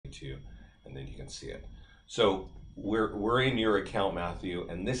to, and then you can see it. So we're in your account, Matthew,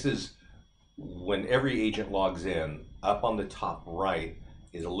 and this is when every agent logs in. Up on the top right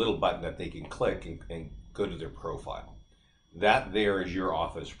is a little button that they can click and go to their profile. That there is your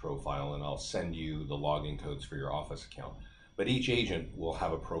office profile, and I'll send you the login codes for your office account. But each agent will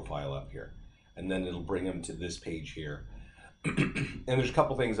have a profile up here, and then it'll bring them to this page here. And there's a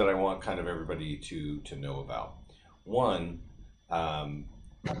couple things that I want kind of everybody to know about. One,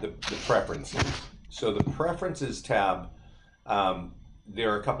 the preferences. So the preferences tab,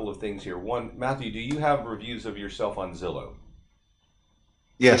 there are a couple of things here. One, Matthew, do you have reviews of yourself on Zillow?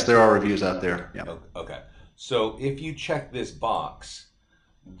 Yes, there are reviews out there. Yeah. Okay. So if you check this box,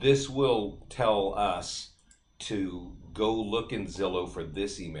 this will tell us to go look in Zillow for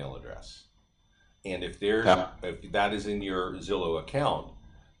this email address. And if that is in your Zillow account,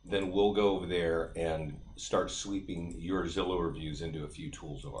 then we'll go over there and start sweeping your Zillow reviews into a few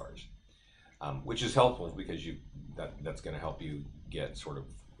tools of ours, which is helpful because that's going to help you get sort of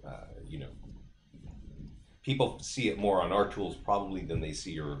people see it more on our tools probably than they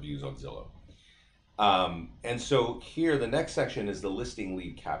see your reviews on Zillow. And so here, the next section is the listing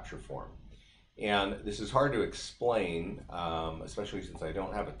lead capture form. And this is hard to explain, especially since I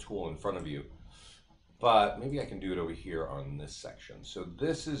don't have a tool in front of you, but maybe I can do it over here on this section. So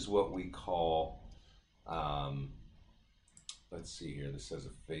this is what we call, let's see here, this says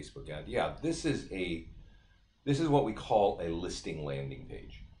a Facebook ad. Yeah, this is what we call a listing landing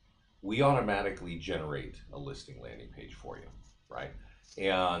page. We automatically generate a listing landing page for you, right?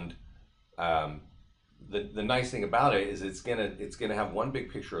 And the nice thing about it is it's gonna have one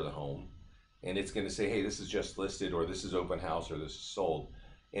big picture of the home, and it's gonna say, hey, this is just listed, or this is open house, or this is sold.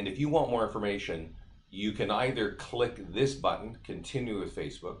 And if you want more information, you can either click this button, continue with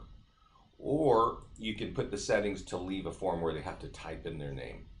Facebook, or you can put the settings to leave a form where they have to type in their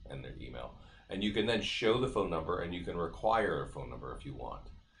name and their email. And you can then show the phone number, and you can require a phone number if you want.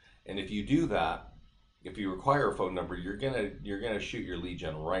 And if you do that, if you require a phone number, you're gonna shoot your lead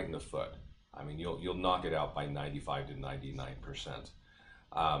gen right in the foot. I mean, you'll knock it out by 95 to 99%.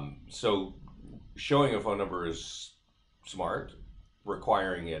 So showing a phone number is smart,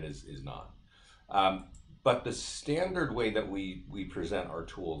 requiring it is not. But the standard way that we present our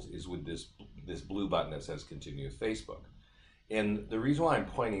tools is with this blue button that says continue with Facebook. And the reason why I'm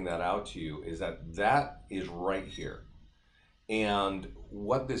pointing that out to you is that is right here. And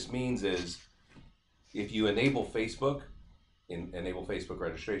what this means is if you enable Facebook, enable Facebook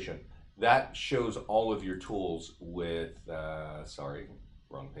registration, that shows all of your tools with, sorry,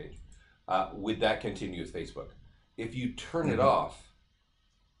 wrong page, with that continue with Facebook. If you turn it off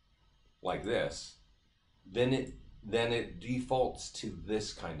like this, then it defaults to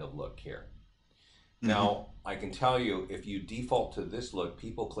this kind of look here. Now, I can tell you, if you default to this look,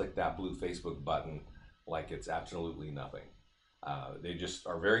 people click that blue Facebook button like it's absolutely nothing. They just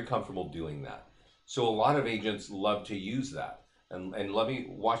are very comfortable doing that. So a lot of agents love to use that. And let me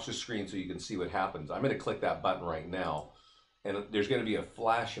watch the screen so you can see what happens. I'm going to click that button right now, and there's going to be a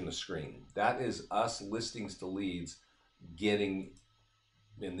flash in the screen. That is us listings to leads getting,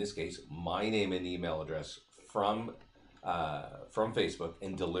 in this case, my name and email address from Facebook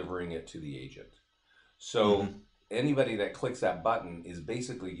and delivering it to the agent. So anybody that clicks that button is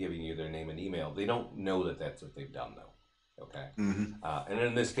basically giving you their name and email. They don't know that that's what they've done, though. Okay. And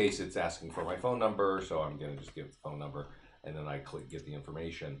in this case, it's asking for my phone number, so I'm going to just give the phone number, and then I click get the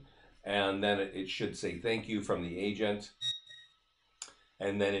information, and then it should say thank you from the agent,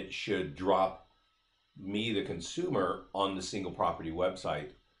 and then it should drop me, the consumer, on the single property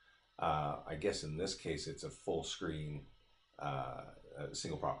website. I guess in this case, it's a full screen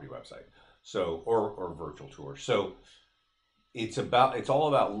single property website. So, or virtual tour. So it's all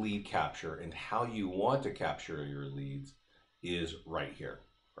about lead capture, and how you want to capture your leads is right here,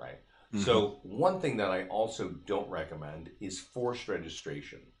 right? So one thing that I also don't recommend is forced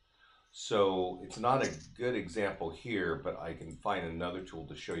registration. So it's not a good example here, but I can find another tool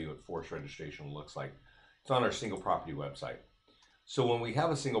to show you what forced registration looks like. It's on our single property website. So when we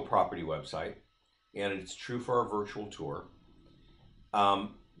have a single property website, and it's true for our virtual tour,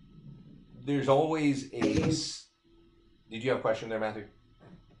 there's always a, did you have a question there, Matthew?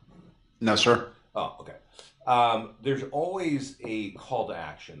 No, sir. Oh, okay. There's always a call to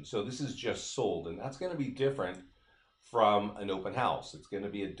action. So this is just sold, and that's going to be different from an open house. It's going to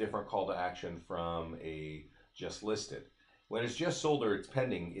be a different call to action from a just listed. When it's just sold or it's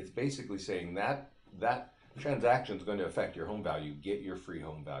pending, it's basically saying that transaction is going to affect your home value. Get your free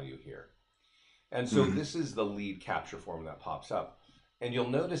home value here. And so this is the lead capture form that pops up. And you'll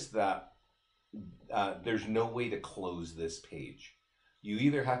notice that there's no way to close this page. You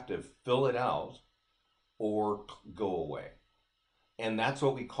either have to fill it out or go away. And that's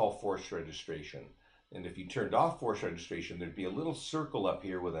what we call forced registration. And if you turned off forced registration, there'd be a little circle up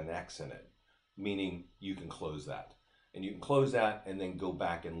here with an X in it, meaning you can close that. And you can close that and then go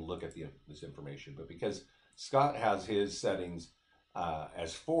back and look at this information. But because Scott has his settings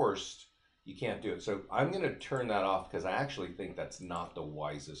as forced, you can't do it. So I'm going to turn that off because I actually think that's not the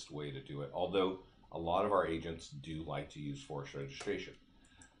wisest way to do it. Although a lot of our agents do like to use forced registration.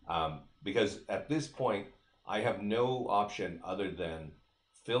 Because at this point, I have no option other than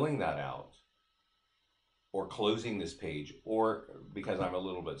filling that out or closing this page, or because I'm a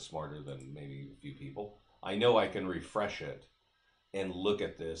little bit smarter than maybe a few people, I know I can refresh it and look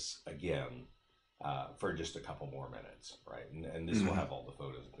at this again for just a couple more minutes, right? And this will have all the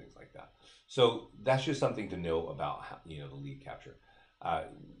photos and things like that. So that's just something to know about how, the lead capture.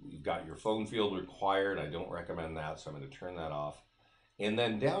 You've got your phone field required. I don't recommend that, so I'm going to turn that off. And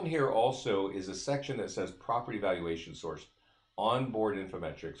then down here also is a section that says property valuation source, onboard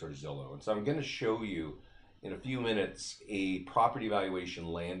infometrics, or Zillow. And so I'm going to show you in a few minutes a property valuation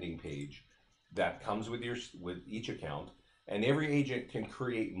landing page that comes with each account, and every agent can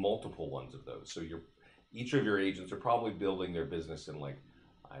create multiple ones of those. So each of your agents are probably building their business in, like,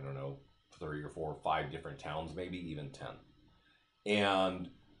 I don't know, 3 or 4 or 5 different towns, maybe even 10. And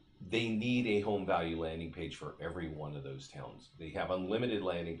they need a home value landing page for every one of those towns. They have unlimited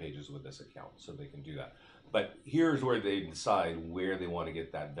landing pages with this account, so they can do that. But here's where they decide where they want to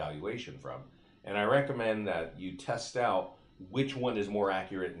get that valuation from. And I recommend that you test out which one is more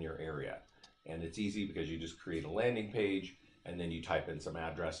accurate in your area. And it's easy because you just create a landing page and then you type in some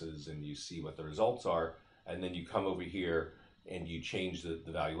addresses and you see what the results are. And then you come over here and you change the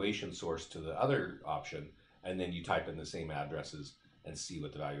valuation source to the other option. And then you type in the same addresses and see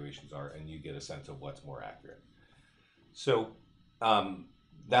what the valuations are, and you get a sense of what's more accurate. So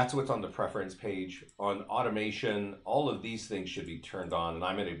that's what's on the preference page. On automation, all of these things should be turned on, and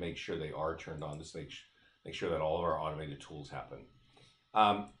I'm going to make sure they are turned on. Just make sure that all of our automated tools happen.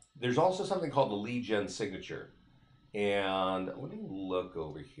 There's also something called the lead gen signature. And let me look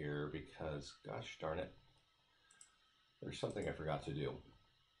over here because, gosh darn it, there's something I forgot to do.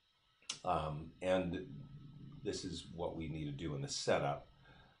 And this is what we need to do in the setup.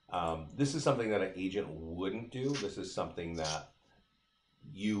 This is something that an agent wouldn't do. This is something that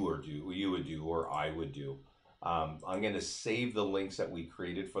you would do, or I would do. I'm going to save the links that we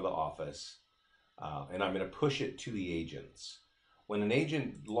created for the office, and I'm going to push it to the agents. When an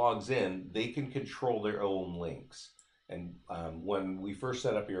agent logs in, they can control their own links. And when we first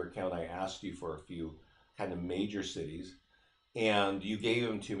set up your account, I asked you for a few kind of major cities, and you gave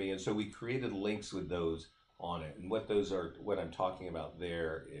them to me. And so we created links with those on it. And what those are, what I'm talking about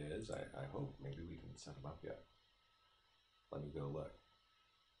there is, I hope maybe we can set them up yet. Let me go look.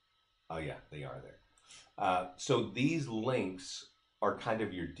 Oh yeah, they are there. So these links are kind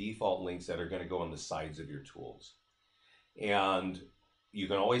of your default links that are going to go on the sides of your tools. And you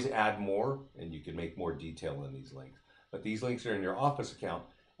can always add more, and you can make more detail in these links. But these links are in your office account,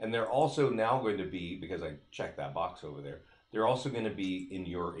 and they're also now going to be, because I checked that box over there, they're also going to be in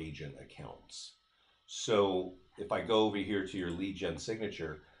your agent accounts. So if I go over here to your lead gen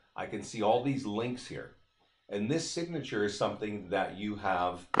signature, I can see all these links here. And this signature is something that you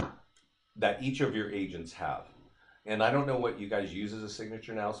have, that each of your agents have. And I don't know what you guys use as a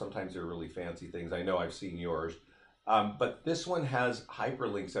signature now. Sometimes they're really fancy things. I know I've seen yours. But this one has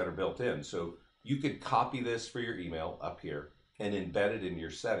hyperlinks that are built in. So you could copy this for your email up here and embed it in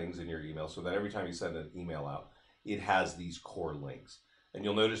your settings in your email so that every time you send an email out, it has these core links. And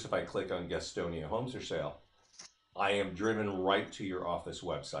you'll notice if I click on Gastonia Homes for Sale, I am driven right to your office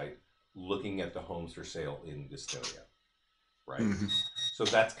website looking at the homes for sale in Gastonia, right? So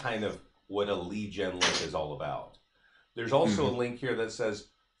that's kind of what a lead gen link is all about. There's also a link here that says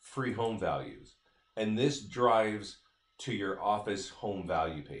free home values. And this drives to your office home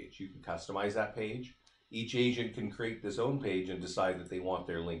value page. You can customize that page. Each agent can create this own page and decide that they want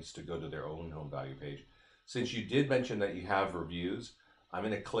their links to go to their own home value page. Since you did mention that you have reviews, I'm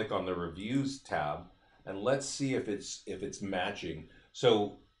going to click on the reviews tab and let's see if it's matching.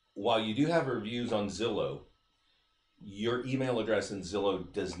 So while you do have reviews on Zillow, your email address in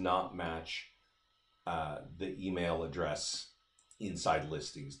Zillow does not match the email address inside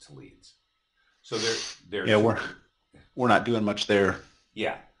listings to leads. So yeah, we're not doing much there.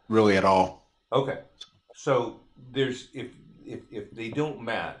 Yeah, really at all. Okay, so there's if they don't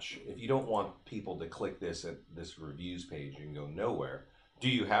match, if you don't want people to click this at this reviews page and go nowhere, do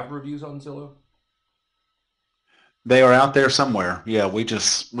you have reviews on Zillow? They are out there somewhere. Yeah,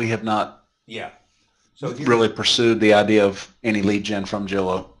 we have not. Yeah. So here's really pursued the idea of any lead gen from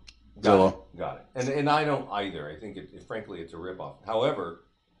Zillow. got it. And I don't either. I think frankly it's a ripoff. However,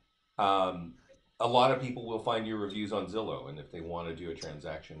 um, a lot of people will find your reviews on Zillow, and if they want to do a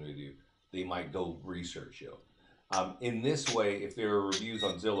transaction with you, they might go research you. In this way, if there are reviews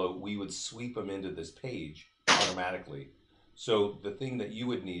on Zillow, we would sweep them into this page automatically. So the thing that you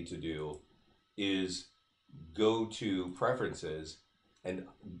would need to do is go to preferences and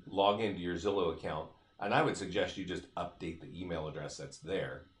log into your Zillow account. And I would suggest you just update the email address that's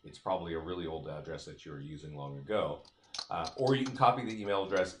there. It's probably a really old address that you were using long ago. Or you can copy the email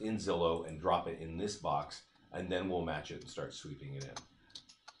address in Zillow and drop it in this box, and then we'll match it and start sweeping it in.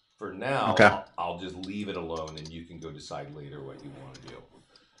 For now, Okay. I'll just leave it alone, and you can go decide later what you want to do.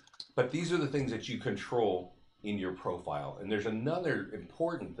 But these are the things that you control in your profile. And there's another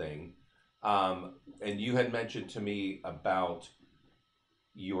important thing, and you had mentioned to me about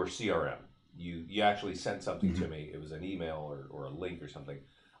your CRM. You actually sent something to me. It was an email or a link or something.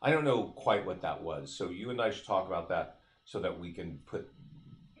 I don't know quite what that was. So you and I should talk about that so that we can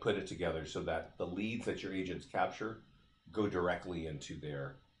put it together so that the leads that your agents capture go directly into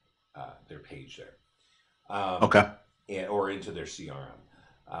their page there. Okay. Or into their CRM.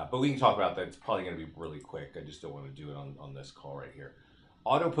 But we can talk about that. It's probably going to be really quick. I just don't want to do it on this call right here.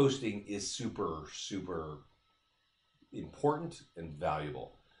 Auto posting is super, super important and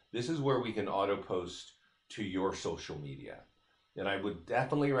valuable. This is where we can auto post to your social media. And I would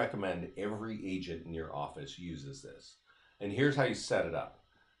definitely recommend every agent in your office uses this. And here's how you set it up.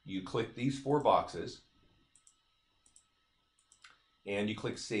 You click these 4 boxes and you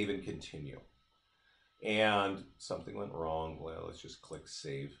click save and continue. And something went wrong. Well, let's just click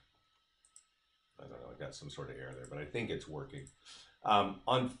save. I don't know, I got some sort of error there, but I think it's working.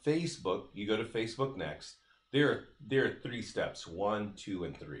 On Facebook, you go to Facebook Next. There are 3 steps, 1, 2,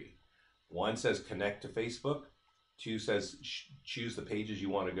 and 3. 1 says connect to Facebook. 2 says choose the pages you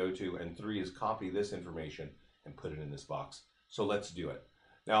want to go to. And 3 is copy this information and put it in this box. So let's do it.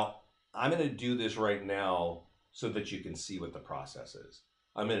 Now, I'm going to do this right now so that you can see what the process is.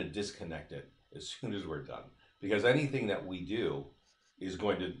 I'm going to disconnect it as soon as we're done, because anything that we do is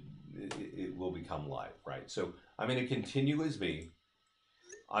going to, it will become live, right? So I'm going to continue as me.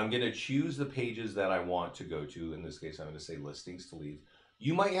 I'm going to choose the pages that I want to go to. In this case, I'm going to say listings to leads.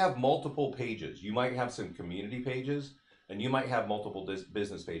 You might have multiple pages. You might have some community pages, and you might have multiple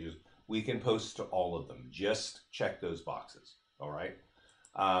business pages. We can post to all of them. Just check those boxes, all right?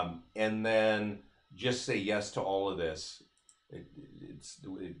 And then just say yes to all of this.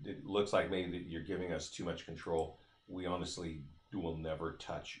 It looks like maybe that you're giving us too much control. We honestly will never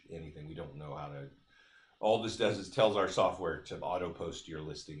touch anything. We don't know how to. All this does is tells our software to auto post your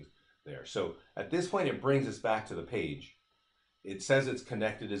listings there. So at this point, it brings us back to the page. It says it's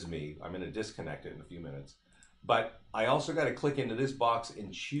connected as me. I'm going to disconnect it in a few minutes. But I also got to click into this box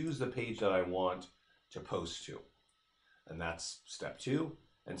and choose the page that I want to post to. And that's step 2.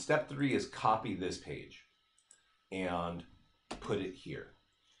 And step 3 is copy this page and put it here.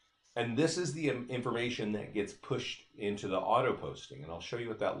 And this is the information that gets pushed into the auto posting. And I'll show you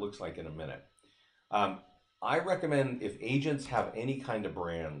what that looks like in a minute. I recommend, if agents have any kind of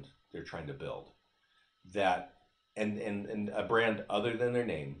brand they're trying to build, that and a brand other than their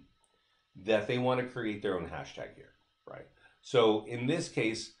name, that they want to create their own hashtag here, right? So in this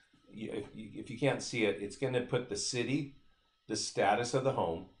case, if you can't see it, it's going to put the city, the status of the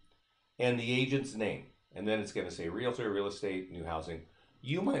home, and the agent's name. And then it's going to say realtor, real estate, new housing.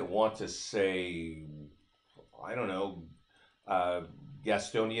 You might want to say, I don't know,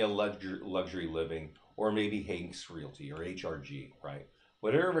 Gastonia luxury living, or maybe Hanks Realty or HRG, right?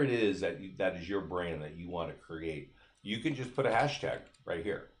 Whatever it is that is your brand that you want to create, you can just put a hashtag right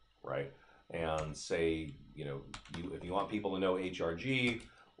here, right? And say, if you want people to know HRG,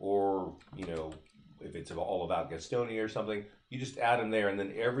 or, if it's all about Gastonia or something, you just add them there. And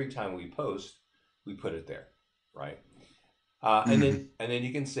then every time we post, we put it there, right? And then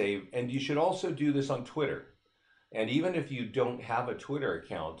you can save. And you should also do this on Twitter. And even if you don't have a Twitter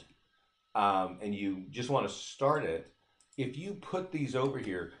account, and you just want to start it, if you put these over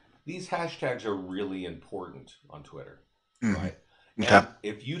here, these hashtags are really important on Twitter, right? Okay. And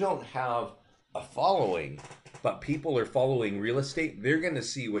if you don't have a following, but people are following real estate, they're going to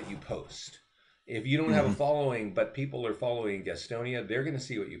see what you post. If you don't have a following, but people are following Gastonia, they're going to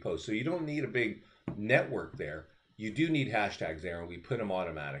see what you post. So you don't need a big network there. You do need hashtags there, and we put them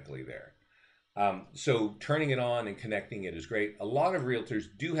automatically there. So turning it on and connecting it is great. A lot of realtors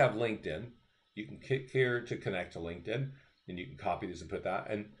do have LinkedIn. You can click here to connect to LinkedIn, and you can copy this and put that.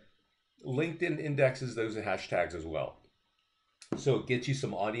 And LinkedIn indexes those hashtags as well. So it gets you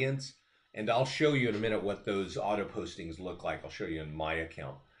some audience, And I'll show you in a minute what those auto postings look like. I'll show you in my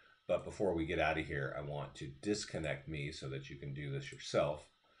account. But before we get out of here, I want to disconnect me so that you can do this yourself.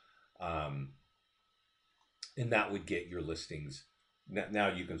 And that would get your listings. Now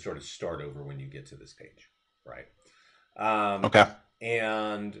you can sort of start over when you get to this page, right? Okay.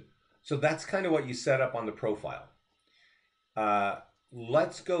 And so that's kind of what you set up on the profile.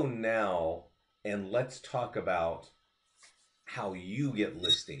 Let's go now and let's talk about how you get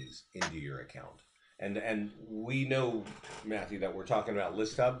listings into your account. And we know, Matthew, that we're talking about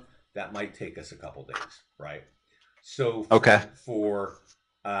List Hub. That might take us a couple days, right? So Okay.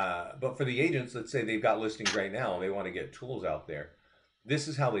 But for the agents, let's say they've got listings right now and they want to get tools out there. This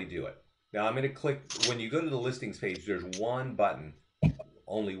is how they do it. Now I'm going to click, when you go to the listings page, there's one button,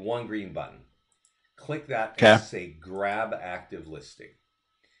 only one green button. Click that and Okay. say grab active listing.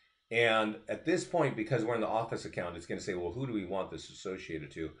 And at this point, because we're in the office account, it's going to say, well, who do we want this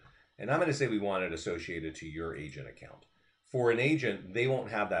associated to? And I'm going to say we want it associated to your agent account. For an agent, they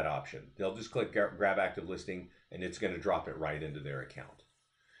won't have that option. They'll just click grab active listing and it's going to drop it right into their account.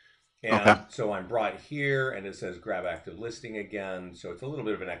 And Okay. so I'm brought here and it says grab active listing again. So it's a little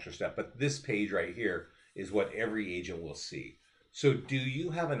bit of an extra step, but this page right here is what every agent will see. So do you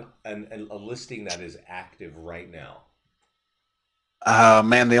have a listing that is active right now?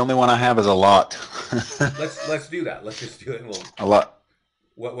 Man, the only one I have is a lot. Let's do that. Let's just do it. And we'll, A lot.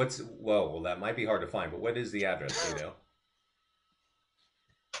 well, that might be hard to find, but what is the address, do you know?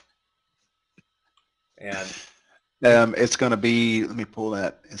 And It's going to be, let me pull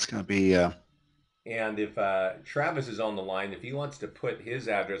that. It's going to be, and if Travis is on the line, if he wants to put his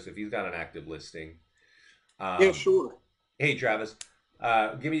address, if he's got an active listing. Yeah, sure. Hey, Travis,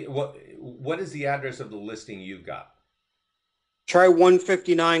 give me, what is the address of the listing you've got? Try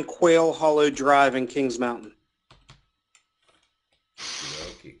 159 Quail Hollow Drive in Kings Mountain.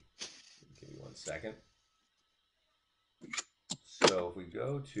 Okay. Give me 1 second. So if we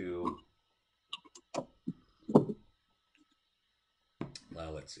go to,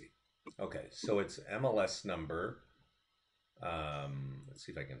 well, let's see. Okay, so it's MLS number. Let's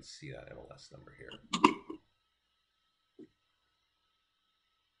see if I can see that MLS number here.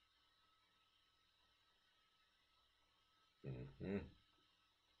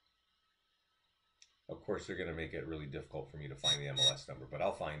 Of course, they're going to make it really difficult for me to find the MLS number, but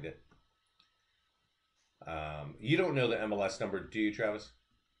I'll find it. You don't know the MLS number, do you, Travis?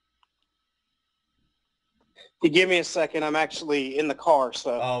 You give me a second. I'm actually in the car,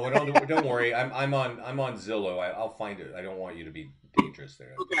 so. Oh, well, don't worry. I'm on Zillow. I'll find it. I don't want you to be dangerous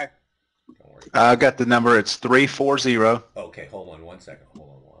there. Okay. Don't worry. I got the number. It's 340. Okay, hold on 1 second.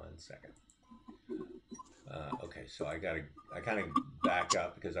 Okay, so I kind of back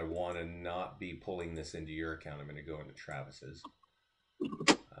up because I want to not be pulling this into your account. I'm going to go into Travis's.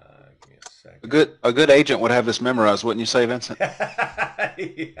 Give me a second. A good agent would have this memorized, wouldn't you say, Vincent?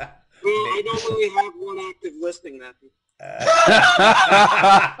 Yeah. Well, I don't really have one active listing, Matthew.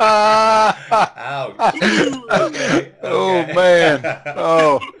 Ouch. Okay. Oh, man.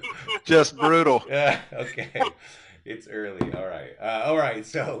 Oh, just brutal. Yeah. Okay. It's early. All right. All right.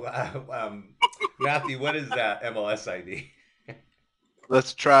 So, Matthew, what is that MLS ID?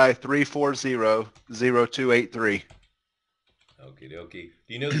 Let's try 340-0283. Okie dokie.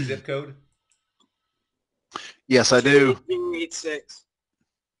 Do you know the zip code? Yes, I do. 28086.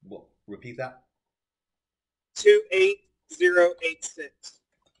 Well, repeat that. 28086.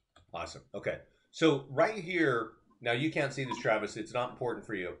 Awesome. Okay. So right here, now you can't see this, Travis. It's not important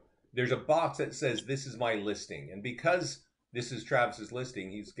for you. There's a box that says, this is my listing. And because this is Travis's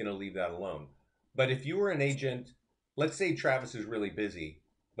listing, he's going to leave that alone. But if you were an agent, let's say Travis is really busy,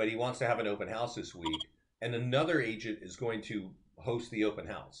 but he wants to have an open house this week, and another agent is going to host the open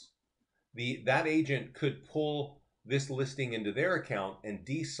house. That agent could pull this listing into their account and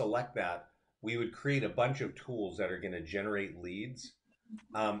deselect that. We would create a bunch of tools that are going to generate leads.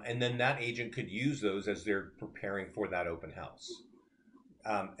 And then that agent could use those as they're preparing for that open house.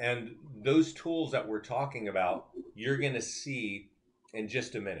 And those tools that we're talking about, you're going to see in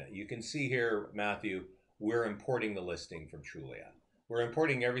just a minute. You can see here, Matthew, we're importing the listing from Trulia. We're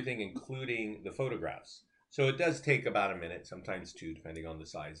importing everything, including the photographs. So it does take about a minute, sometimes two, depending on the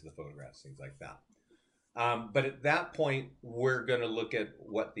size of the photographs, things like that. But at that point, we're going to look at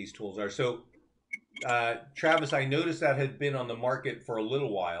what these tools are. So, Travis, I noticed that had been on the market for a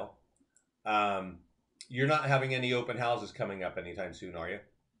little while. You're not having any open houses coming up anytime soon, are you?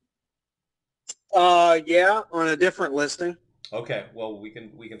 Yeah, on a different listing. Okay, well, we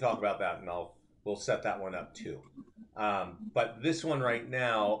can talk about that, and we'll set that one up too. But this one right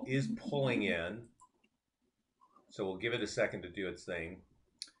now is pulling in, so we'll give it a second to do its thing.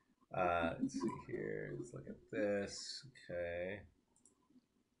 Let's see here. Let's look at this. Okay.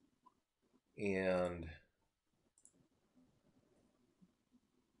 And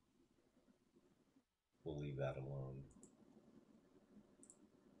we'll leave that alone.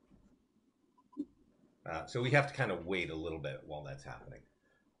 So we have to kind of wait a little bit while that's happening.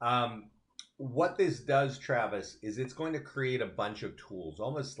 What this does, Travis, is it's going to create a bunch of tools,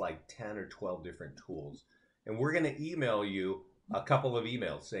 almost like 10 or 12 different tools. And we're going to email you a couple of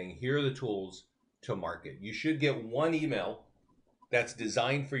emails saying, here are the tools to market. You should get one email that's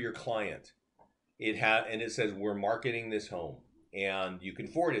designed for your client. And it says, we're marketing this home. And you can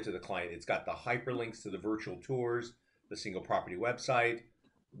forward it to the client. It's got the hyperlinks to the virtual tours, the single property website,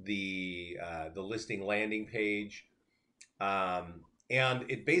 the listing landing page, and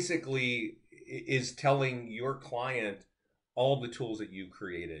it basically is telling your client all the tools that you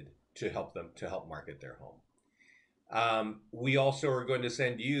created to help market their home. We also are going to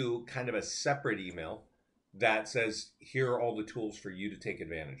send you kind of a separate email that says, here are all the tools for you to take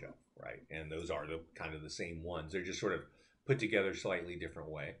advantage of, right? And those are the kind of the same ones. They're just sort of put together slightly different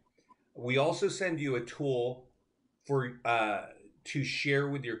way. We also send you a tool for to share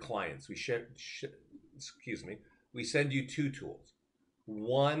with your clients. We send you two tools.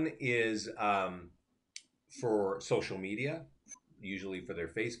 One is for social media, usually for their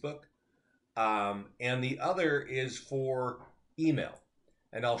Facebook, and the other is for email.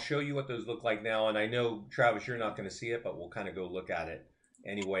 And I'll show you what those look like now. And I know, Travis, you're not going to see it, but we'll kind of go look at it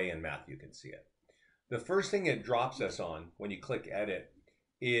anyway, and Matthew can see it. The first thing it drops us on when you click edit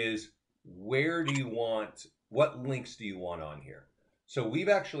is what links do you want on here? So we've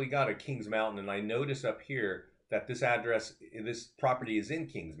actually got a Kings Mountain, and I notice up here that this property is in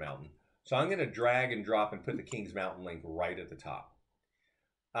Kings Mountain. So I'm going to drag and drop and put the Kings Mountain link right at the top.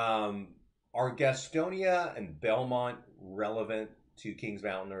 Are Gastonia and Belmont relevant to Kings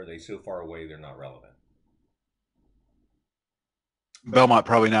Mountain, or are they so far away they're not relevant? Belmont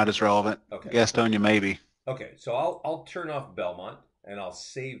probably not as relevant. Okay. Gastonia maybe. Okay, so I'll turn off Belmont and I'll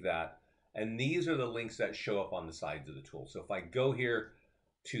save that. And these are the links that show up on the sides of the tool. So if I go here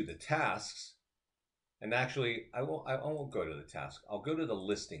to the tasks, and actually I won't go to the task. I'll go to the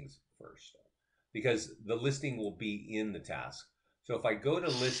listings first, because the listing will be in the task. So if I go to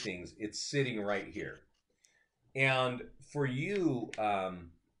listings, it's sitting right here. And for you,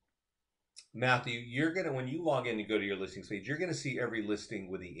 Matthew, when you log in and go to your listings page, you're going to see every listing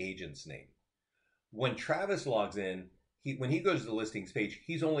with the agent's name. When Travis logs in, when he goes to the listings page,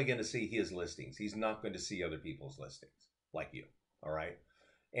 he's only going to see his listings. He's not going to see other people's listings, like you. All right.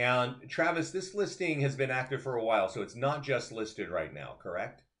 And Travis, this listing has been active for a while, so it's not just listed right now,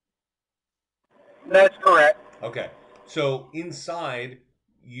 correct? That's correct. Okay. So inside,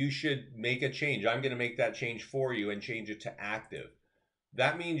 you should make a change. I'm going to make that change for you and change it to active.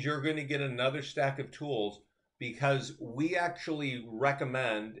 That means you're going to get another stack of tools, because we actually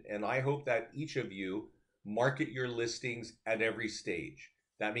recommend, and I hope that each of you market your listings at every stage.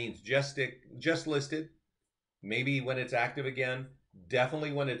 That means just listed, maybe when it's active again,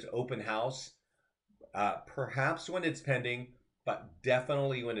 definitely when it's open house, perhaps when it's pending, but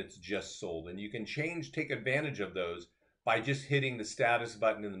definitely when it's just sold. And you can take advantage of those by just hitting the status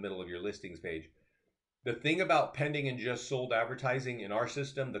button in the middle of your listings page. The thing about pending and just sold advertising in our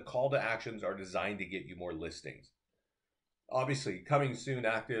system, the call to actions are designed to get you more listings. Obviously, coming soon,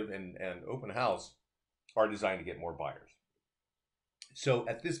 active, and open house are designed to get more buyers. So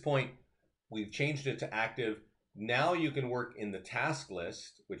at this point, we've changed it to active. Now you can work in the task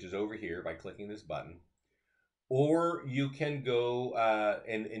list, which is over here by clicking this button, or you can go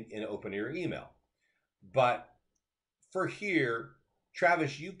and open your email. But for here,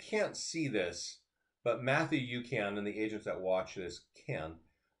 Travis, you can't see this, but Matthew, you can, and the agents that watch this can.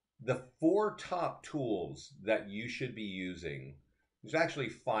 The 4 top tools that you should be using, there's actually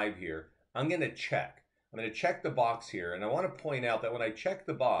 5 here. I'm going to check the box here, and I want to point out that when I check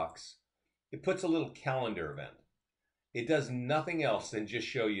the box, it puts a little calendar event. It does nothing else than just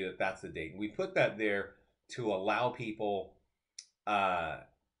show you that that's the date. And we put that there to allow people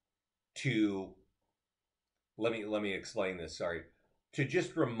to, let me explain this, sorry. To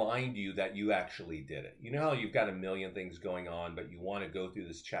just remind you that you actually did it. You know how you've got a million things going on, but you want to go through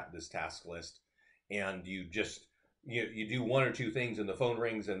this task list, and you do 1 or 2 things and the phone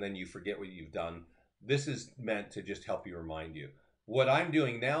rings and then you forget what you've done. This is meant to just help you remind you. What I'm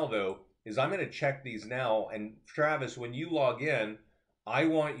doing now, though, is I'm going to check these now. And Travis, when you log in, I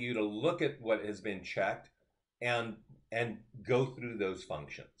want you to look at what has been checked and go through those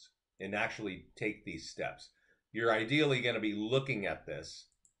functions and actually take these steps. You're ideally going to be looking at this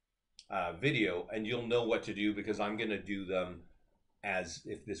video, and you'll know what to do, because I'm going to do them as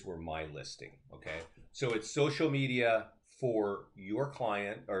if this were my listing. Okay, so it's social media for your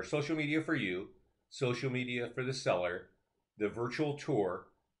client, or social media for you, social media for the seller, the virtual tour,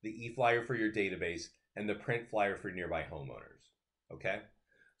 the e-flyer for your database, and the print flyer for nearby homeowners. Okay,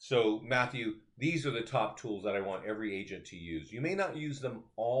 so Matthew, these are the top tools that I want every agent to use. You may not use them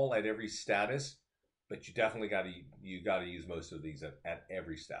all at every status, but you definitely got to use most of these at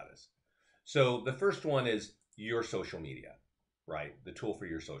every status. So the first one is your social media, right? The tool for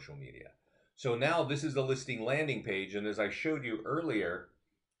your social media. So now this is the listing landing page, and as I showed you earlier,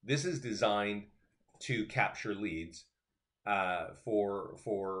 this is designed to capture leads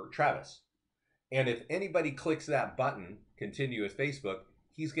for Travis. And if anybody clicks that button, continue with Facebook,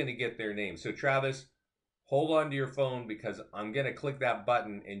 he's going to get their name. So Travis, hold on to your phone, because I'm going to click that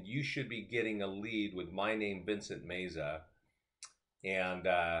button and you should be getting a lead with my name, Vincent Meza, and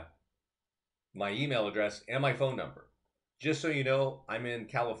my email address and my phone number. Just so you know, I'm in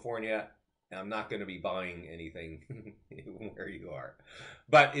California and I'm not going to be buying anything where you are.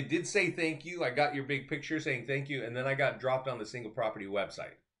 But it did say thank you. I got your big picture saying thank you, and then I got dropped on the single property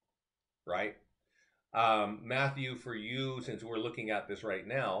website, right? Matthew, for you, since we're looking at this right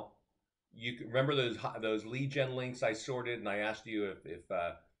now, you can remember those lead gen links I sorted, and I asked you if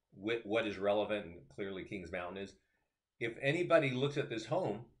what is relevant, and clearly Kings Mountain is. If anybody looks at this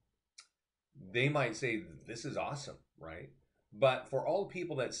home, they might say, this is awesome, right? But for all the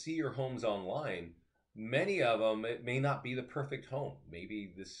people that see your homes online, many of them, it may not be the perfect home.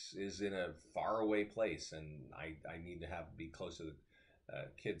 Maybe this is in a faraway place, and I need to be close to the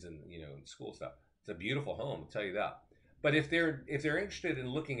kids and school stuff. It's a beautiful home, I'll tell you that. But if they're interested in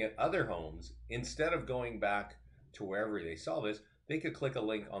looking at other homes, instead of going back to wherever they saw this, they could click a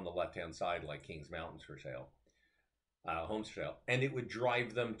link on the left-hand side, like Kings Mountains for sale, homes for sale, and it would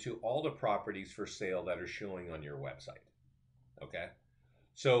drive them to all the properties for sale that are showing on your website. Okay,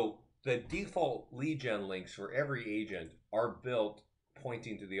 so the default lead gen links for every agent are built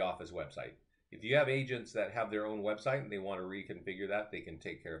pointing to the office website. If you have agents that have their own website and they want to reconfigure that, they can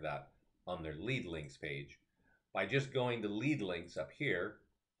take care of that on their lead links page by just going to lead links up here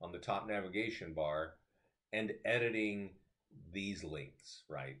on the top navigation bar and editing these links,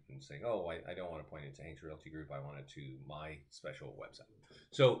 right? And saying, oh, I don't want to point it to Hanks Realty Group. I want it to my special website.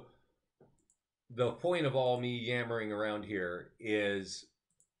 So the point of all me yammering around here is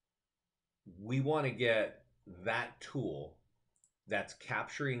we want to get that tool that's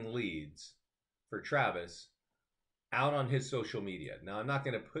capturing leads for Travis out on his social media. Now, I'm not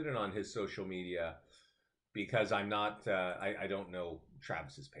going to put it on his social media because I'm not, I don't know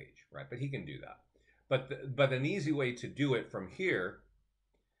Travis's page, right? But he can do that. But an easy way to do it from here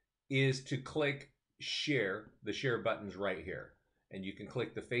is to click share. The share button's right here. And you can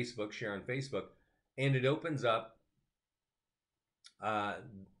click the Facebook, share on Facebook, and it opens up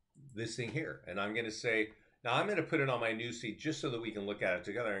this thing here. And I'm going to say, now I'm going to put it on my newsfeed just so that we can look at it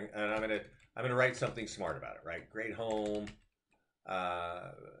together. And I'm going to write something smart about it, right? Great home,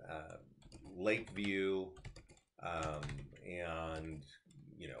 lake view, and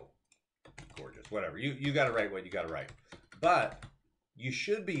gorgeous, whatever. You got to write what you got to write. But you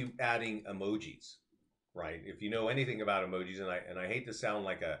should be adding emojis, right? If you know anything about emojis, and I hate to sound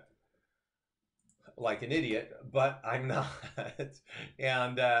like an idiot, but I'm not.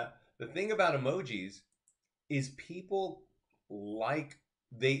 And the thing about emojis is people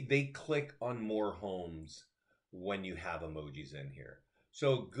they click on more homes when you have emojis in here.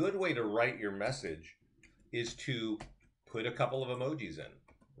 So a good way to write your message is to put a couple of emojis in,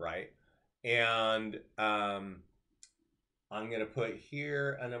 right? And I'm going to put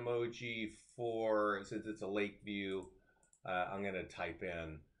here an emoji for, since it's a lake view, I'm going to type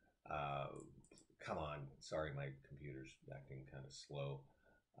in, come on, sorry, my computer's acting kind of slow.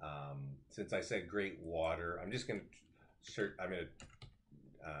 Since I said great water, I'm just going to search, I'm going to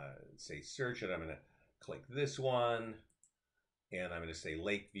say search, and I'm going to click this one, and I'm going to say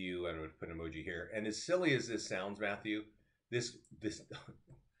lake view, and I'm going to put an emoji here. And as silly as this sounds, Matthew, this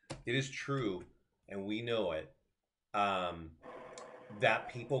it is true, and we know it, that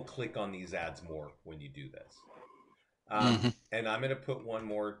people click on these ads more when you do this. And I'm going to put one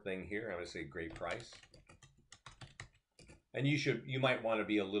more thing here. I'm going to say great price. And you might want to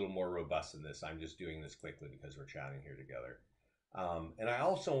be a little more robust in this. I'm just doing this quickly because we're chatting here together. And I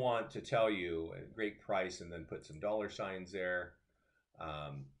also want to tell you a great price, and then put some dollar signs there.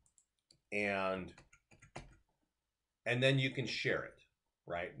 And then you can share it,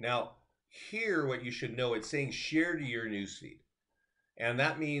 right? Now, here, what you should know, it's saying share to your newsfeed. And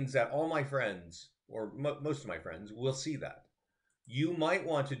that means that all my friends, or most of my friends, will see that. You might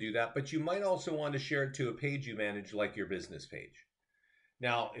want to do that, but you might also want to share it to a page you manage, like your business page.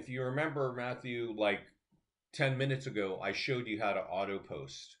 Now, if you remember, Matthew, like 10 minutes ago, I showed you how to auto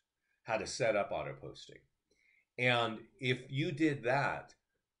post, how to set up auto posting. And if you did that,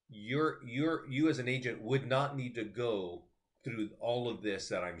 you as an agent would not need to go through all of this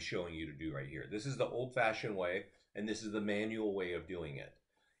that I'm showing you to do right here. This is the old-fashioned way, and this is the manual way of doing it.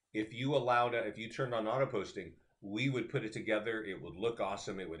 If you turned on auto posting, we would put it together. It would look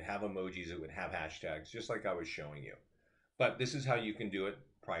awesome. It would have emojis. It would have hashtags, just like I was showing you. But this is how you can do it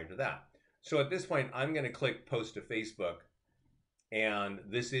prior to that. So at this point, I'm going to click post to Facebook, and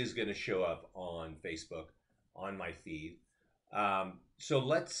this is going to show up on Facebook on my feed. So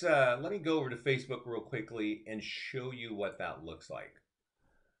let me go over to Facebook real quickly and show you what that looks like.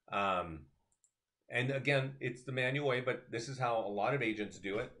 And again, it's the manual way, but this is how a lot of agents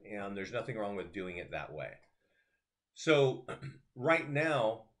do it, and there's nothing wrong with doing it that way. So right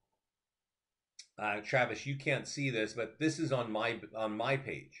now, Travis, you can't see this, but this is on my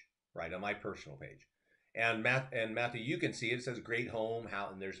page, right, on my personal page. And Matthew, you can see it. It says great home,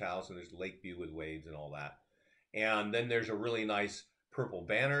 and there's house, and there's lake view with waves and all that. And then there's a really nice purple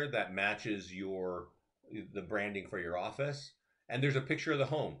banner that matches the branding for your office. And there's a picture of the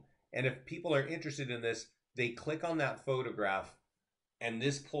home. And if people are interested in this, they click on that photograph, and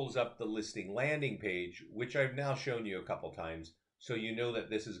this pulls up the listing landing page, which I've now shown you a couple times. So you know that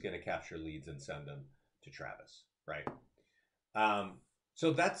this is going to capture leads and send them to Travis, right?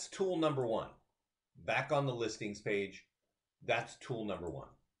 So that's tool number one. Back on the listings page, that's tool number one.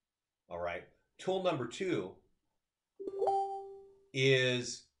 All right. Tool number two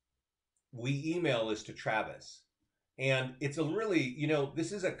is we email this to Travis. And it's a really,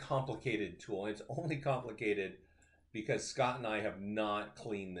 this is a complicated tool. And it's only complicated because Scott and I have not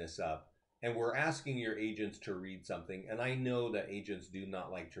cleaned this up. And we're asking your agents to read something. And I know that agents do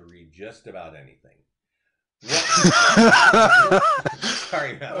not like to read just about anything.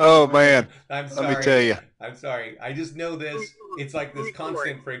 Sorry, Matt. Oh, man. I'm sorry. Let me tell you. I'm sorry. I just know this. It's like this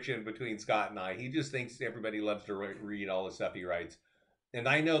constant friction between Scott and I. He just thinks everybody loves to read all the stuff he writes. And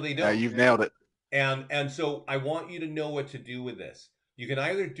I know they don't. You've nailed it. And so I want you to know what to do with this. You can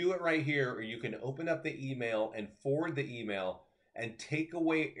either do it right here, or you can open up the email and forward the email and take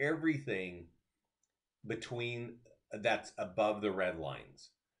away everything between that's above the red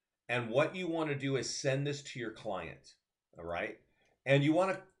lines. And what you want to do is send this to your client, all right? And you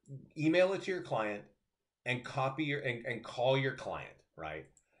want to email it to your client and copy and call your client, right?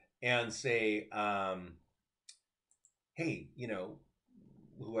 And say, hey,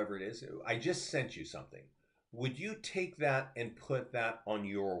 whoever it is, I just sent you something. Would you take that and put that on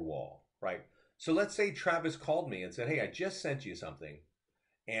your wall, right? So let's say Travis called me and said, hey, I just sent you something.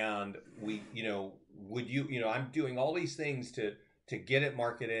 And would you, I'm doing all these things to get it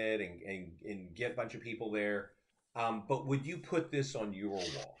marketed and get a bunch of people there. But would you put this on your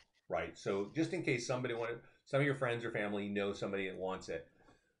wall, right? So just in case some of your friends or family know somebody that wants it.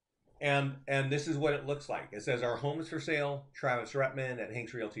 And this is what it looks like. It says, our home is for sale. Travis Rettman at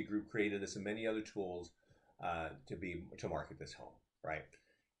Hanks Realty Group created this and many other tools to market this home, right?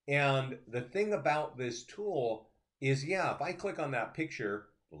 And the thing about this tool is, if I click on that picture,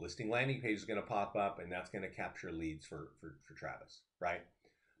 the listing landing page is going to pop up, and that's going to capture leads for Travis, right?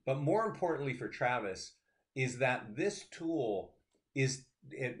 But more importantly for Travis is that this tool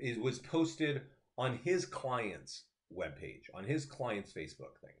was posted on his client's webpage, on his client's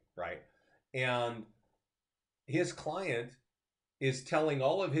Facebook thing, right? And his client is telling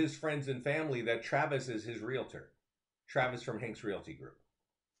all of his friends and family that Travis is his realtor, Travis from Hanks Realty Group,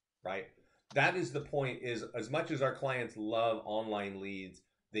 right? That is the point, is as much as our clients love online leads,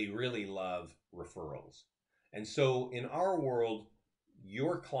 they really love referrals. And so in our world,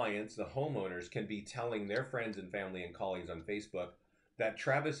 your clients, the homeowners, can be telling their friends and family and colleagues on Facebook that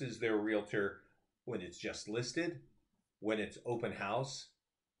Travis is their realtor when it's just listed, when it's open house,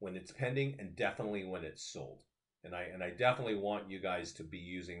 when it's pending, and definitely when it's sold. And I definitely want you guys to be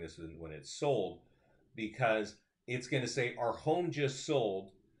using this when it's sold, because it's going to say our home just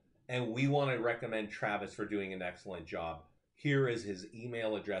sold, and we want to recommend Travis for doing an excellent job. Here is his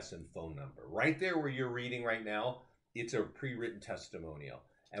email address and phone number. Right there where you're reading right now, it's a pre-written testimonial.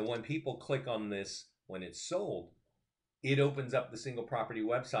 And when people click on this, when it's sold, it opens up the single property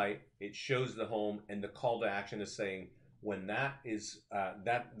website. It shows the home, and the call to action is saying, when that is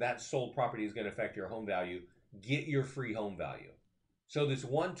that sold property is going to affect your home value, get your free home value. So this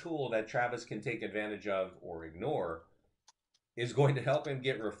one tool that Travis can take advantage of or ignore is going to help him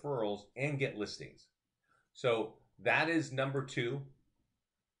get referrals and get listings. So that is number two.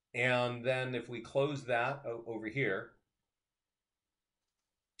 And then if we close that over here,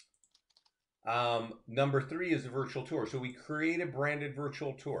 Number three is a virtual tour. So we create a branded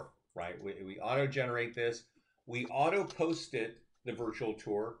virtual tour, right? We auto-generate this. We auto-post it, the virtual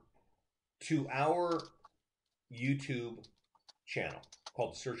tour, to our YouTube channel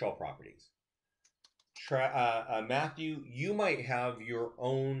called Search All Properties. Matthew, you might have your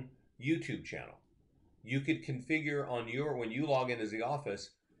own YouTube channel. You could configure on your, when you log in as the office,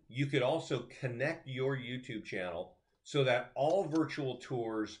 you could also connect your YouTube channel so that all virtual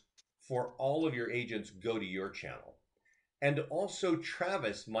tours for all of your agents go to your channel. And also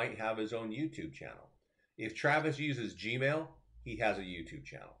Travis might have his own YouTube channel. If Travis uses Gmail, he has a YouTube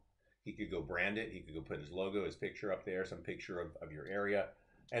channel. He could go brand it. He could go put his logo, his picture up there, some picture of your area.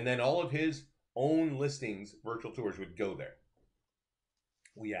 And then all of his own listings, virtual tours, would go there.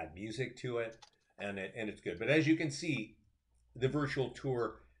 We add music to it, and it's good. But as you can see, the virtual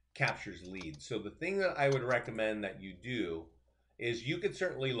tour captures leads. So the thing that I would recommend that you do is you could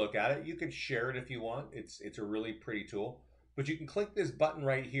certainly look at it. You could share it if you want. It's a really pretty tool. But you can click this button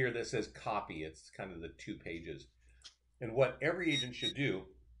right here that says copy. It's kind of the 2 pages. And what every agent should do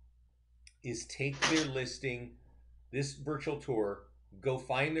is take their listing, this virtual tour, go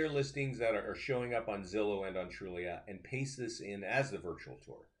find their listings that are showing up on Zillow and on Trulia, and paste this in as the virtual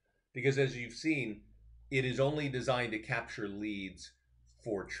tour. Because as you've seen, it is only designed to capture leads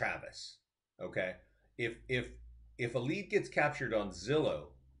for Travis. Okay? If a lead gets captured on Zillow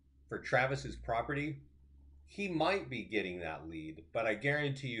for Travis's property, he might be getting that lead, but I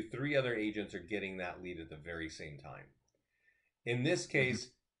guarantee you 3 other agents are getting that lead at the very same time. In this case,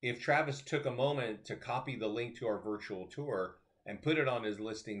 if Travis took a moment to copy the link to our virtual tour and put it on his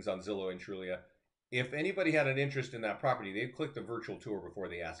listings on Zillow and Trulia, if anybody had an interest in that property, they'd click the virtual tour before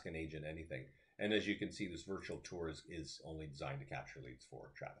they ask an agent anything. And as you can see, this virtual tour is only designed to capture leads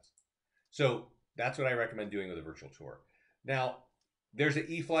for Travis. So that's what I recommend doing with a virtual tour. Now, there's an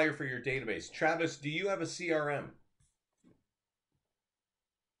e-flyer for your database. Travis, do you have a CRM?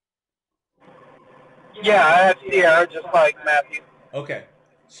 Yeah, I have Sierra, just like Matthew. Okay.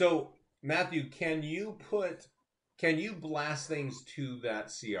 So, Matthew, can you blast things to that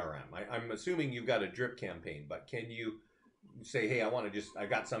CRM? I'm assuming you've got a drip campaign, but can you say, hey, I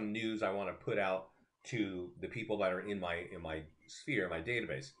got some news I want to put out to the people that are in my sphere, my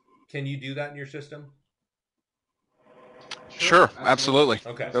database. Can you do that in your system? Sure, absolutely.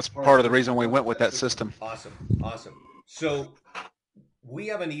 Okay. That's part of the reason we went with that system. Awesome. So we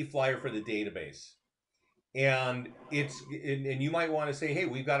have an e-flyer for the database, and and you might want to say, hey,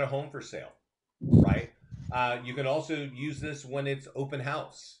 we've got a home for sale, right? You can also use this when it's open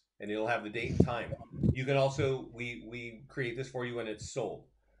house, and it'll have the date and time. You can also, we create this for you when it's sold.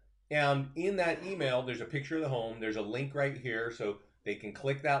 And in that email, there's a picture of the home. There's a link right here, so they can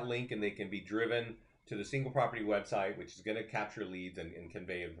click that link and they can be driven to the single property website, which is going to capture leads and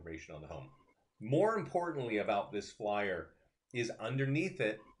convey information on the home. More importantly about this flyer is underneath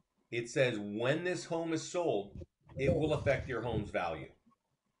it, it says when this home is sold, it will affect your home's value.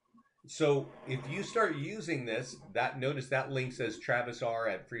 So if you start using this, notice that link says Travis R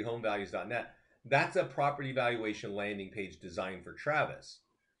at freehomevalues.net. That's a property valuation landing page designed for Travis.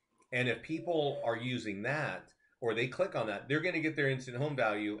 And if people are using that, or they click on that, they're going to get their instant home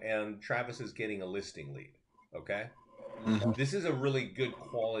value, and Travis is getting a listing lead. Okay? Mm-hmm. This is a really good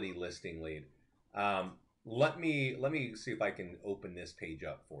quality listing lead. Let me see if I can open this page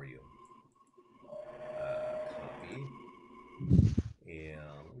up for you. Copy. And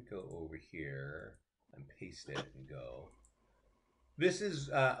let me go over here and paste it and go. This is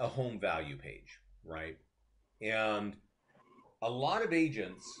a home value page, right? And a lot of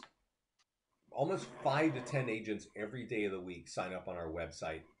agents, almost 5 to 10 agents every day of the week, sign up on our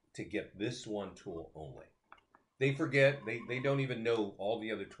website to get this one tool only. They forget, they don't even know all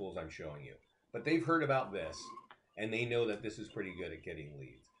the other tools I'm showing you, but they've heard about this and they know that this is pretty good at getting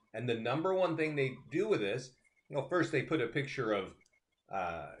leads. And the number one thing they do with this, first they put a picture of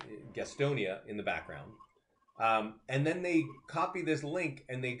Gastonia in the background. And then they copy this link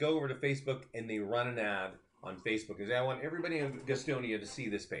and they go over to Facebook and they run an ad on Facebook and say, I want everybody in Gastonia to see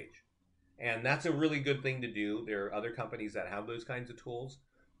this page. And that's a really good thing to do. There are other companies that have those kinds of tools,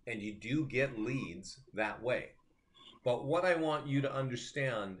 and you do get leads that way. But what I want you to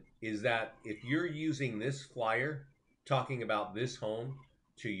understand is that if you're using this flyer talking about this home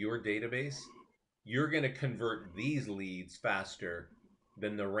to your database, you're going to convert these leads faster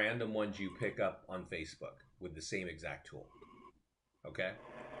than the random ones you pick up on Facebook with the same exact tool. Okay?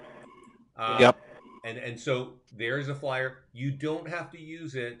 Yep. And so there's a flyer. You don't have to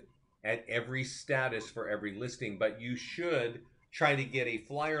use it at every status for every listing, but you should try to get a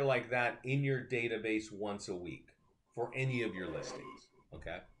flyer like that in your database once a week for any of your listings.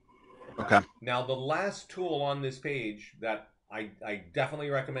 Okay? Okay. Now, the last tool on this page that I definitely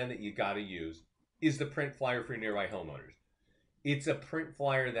recommend that you got to use is the print flyer for nearby homeowners. It's a print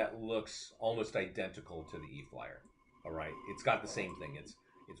flyer that looks almost identical to the e-flyer. All right, it's got the same thing. It's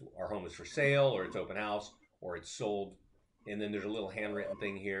our home is for sale, or it's open house, or it's sold, and then there's a little handwritten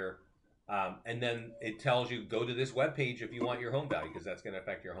thing here, and then it tells you go to this web page if you want your home value because that's going to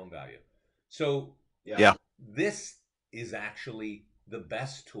affect your home value. So Yeah. this is actually the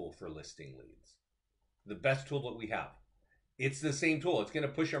best tool for listing leads, the best tool that we have. It's the same tool. It's going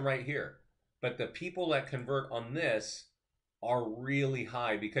to push them right here, but the people that convert on this are really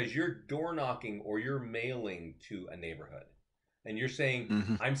high because you're door knocking or you're mailing to a neighborhood and you're saying,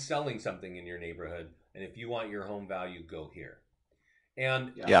 Hmm. I'm selling something in your neighborhood, and if you want your home value, go here.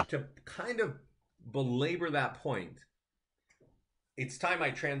 And Yeah. to kind of belabor that point, it's time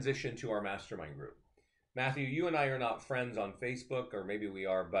I transition to our mastermind group. Matthew, you and I are not friends on Facebook, or maybe we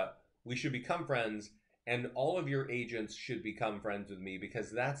are, but we should become friends. And all of your agents should become friends with me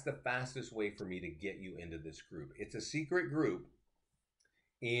because that's the fastest way for me to get you into this group. It's a secret group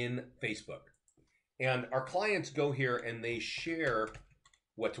in Facebook. And our clients go here and they share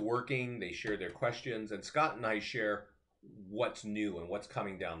what's working, they share their questions, and Scott and I share what's new and what's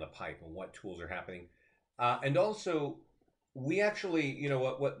coming down the pipe and what tools are happening. And also, we actually,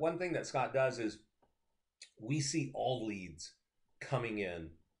 what one thing that Scott does is we see all leads coming in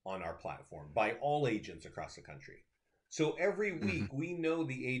on our platform by all agents across the country. So every Hmm. week we know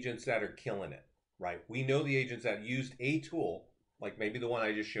the agents that are killing it, right? We know the agents that used a tool, like maybe the one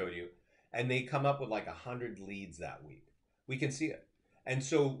I just showed you, and they come up with like 100 leads that week. We can see it. And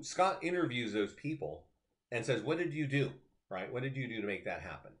so Scott interviews those people and says, what did you do? Right? What did you do to make that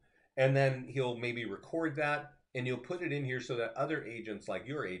happen? And then he'll maybe record that and he'll put it in here so that other agents like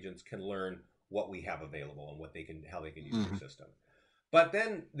your agents can learn what we have available and how they can use Hmm. your system. But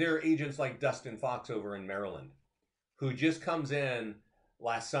then there are agents like Dustin Fox over in Maryland who just comes in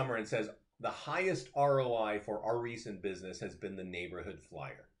last summer and says the highest ROI for our recent business has been the neighborhood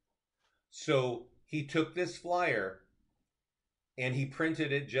flyer. So he took this flyer and he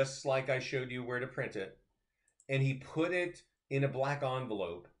printed it just like I showed you where to print it, and he put it in a black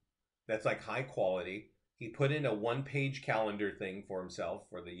envelope that's like high quality. He put in a one-page calendar thing for himself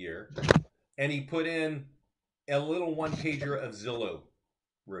for the year, and he put in a little one pager of Zillow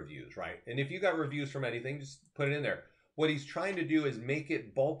reviews, right? And if you got reviews from anything, just put it in there. What he's trying to do is make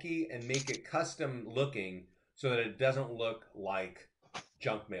it bulky and make it custom looking so that it doesn't look like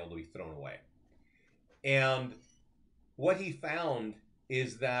junk mail to be thrown away. And what he found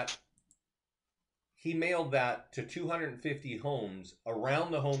is that he mailed that to 250 homes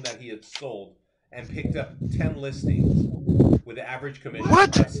around the home that he had sold and picked up 10 listings with an average commission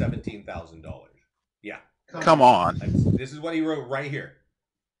What? of $17,000. Yeah. Come on. This is what he wrote right here.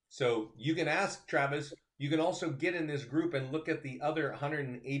 So you can ask Travis. You can also get in this group and look at the other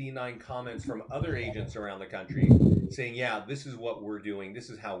 189 comments from other agents around the country saying, yeah, this is what we're doing. This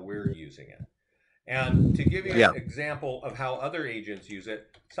is how we're using it. And to give you Yeah. an example of how other agents use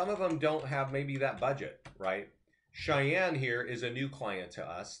it, some of them don't have maybe that budget, right? Cheyenne here is a new client to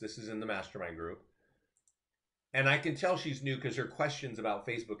us. This is in the mastermind group. And I can tell she's new because her questions about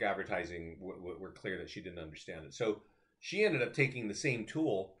Facebook advertising were clear that she didn't understand it. So she ended up taking the same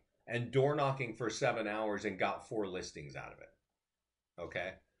tool and door knocking for 7 hours and got 4 listings out of it.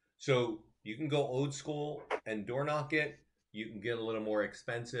 Okay. So you can go old school and door knock it. You can get a little more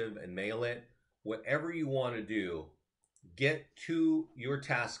expensive and mail it. Whatever you want to do, get to your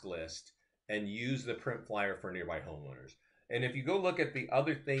task list and use the print flyer for nearby homeowners. And if you go look at the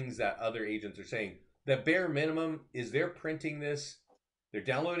other things that other agents are saying, the bare minimum is they're printing this, they're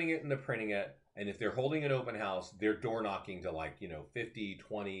downloading it and they're printing it. And if they're holding an open house, they're door knocking to 50,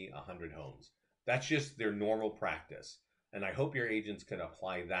 20, 100 homes. That's just their normal practice. And I hope your agents can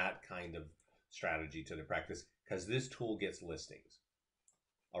apply that kind of strategy to their practice because this tool gets listings.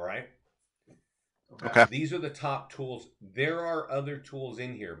 All right. Okay. These are the top tools. There are other tools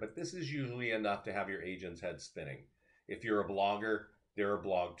in here, but this is usually enough to have your agent's head spinning. If you're a blogger, there are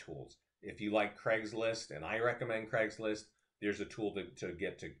blog tools. If you like Craigslist, and I recommend Craigslist, there's a tool to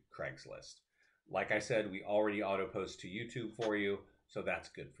get to Craigslist. Like I said, we already auto post to YouTube for you, so that's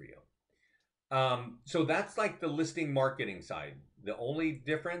good for you. So that's like the listing marketing side. The only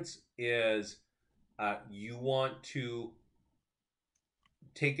difference is you want to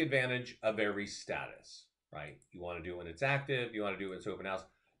take advantage of every status, right? You want to do it when it's active. You want to do it when it's open house.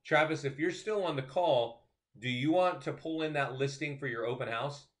 Travis, if you're still on the call, do you want to pull in that listing for your open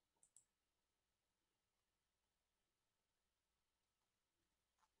house?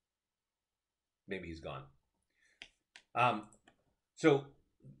 Maybe he's gone. So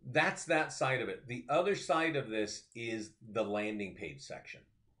that's that side of it. The other side of this is the landing page section,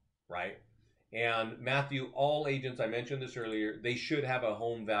 right? And Matthew, all agents, I mentioned this earlier, they should have a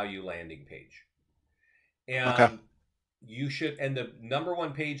home value landing page. Okay. And you should, and the number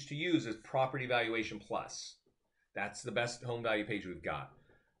one page to use is Property Valuation Plus. That's the best home value page we've got.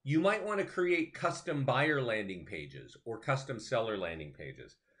 You might want to create custom buyer landing pages or custom seller landing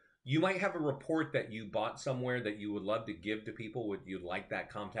pages. You might have a report that you bought somewhere that you would love to give to people. Would you like that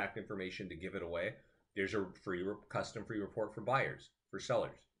contact information to give it away? There's a custom free report for buyers, for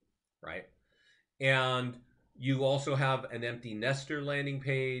sellers, right? And you also have an empty nester landing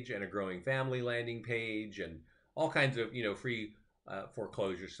page and a growing family landing page and all kinds of, free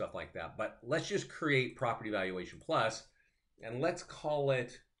foreclosure stuff like that. But let's just create Property Valuation Plus and let's call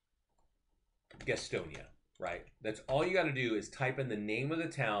it Gastonia, right? That's all you got to do is type in the name of the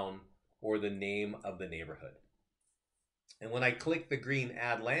town or the name of the neighborhood. And when I click the green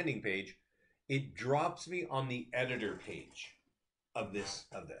add landing page, it drops me on the editor page of this,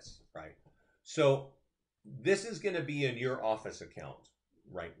 right? So this is going to be in your office account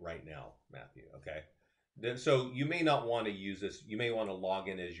right now, Matthew, okay? So you may not want to use this. You may want to log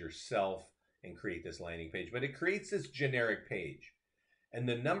in as yourself and create this landing page, but it creates this generic page. And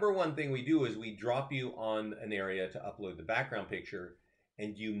the number one thing we do is we drop you on an area to upload the background picture,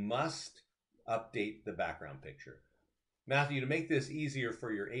 and you must update the background picture. Matthew, to make this easier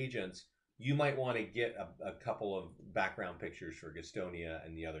for your agents, you might want to get a couple of background pictures for Gastonia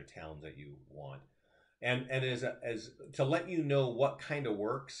and the other towns that you want. And as to let you know what kind of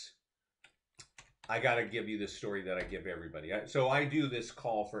works, I got to give you this story that I give everybody. So I do this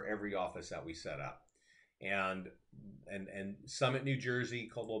call for every office that we set up. And Summit, New Jersey,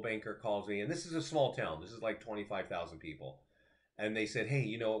 Coldwell Banker calls me, and this is a small town. This is like 25,000 people. And they said, hey,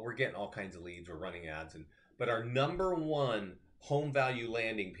 you know what? We're getting all kinds of leads. We're running ads. But our number one home value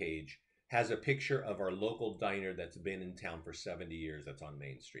landing page has a picture of our local diner that's been in town for 70 years that's on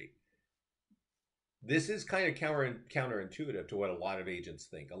Main Street. This is kind of counterintuitive to what a lot of agents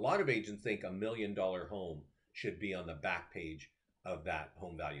think. A lot of agents think $1 million home should be on the back page of that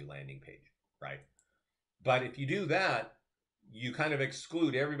home value landing page, right? But if you do that, you kind of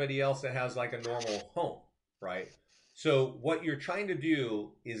exclude everybody else that has like a normal home, right? So what you're trying to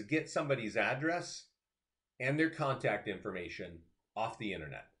do is get somebody's address and their contact information off the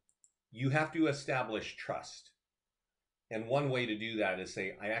internet. You have to establish trust. And one way to do that is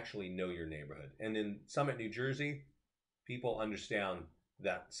say, I actually know your neighborhood. And in Summit, New Jersey, people understand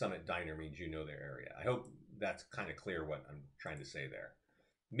that Summit Diner means you know their area. I hope that's kind of clear what I'm trying to say there.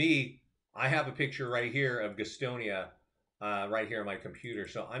 Me, I have a picture right here of Gastonia right here on my computer.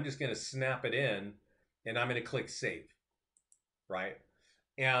 So I'm just going to snap it in and I'm going to click save, right?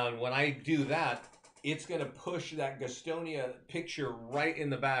 And when I do that, it's going to push that Gastonia picture right in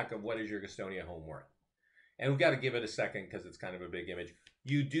the back of what is your Gastonia home worth. And we've got to give it a second because it's kind of a big image.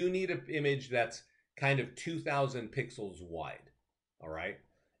 You do need an image that's kind of 2,000 pixels wide, all right?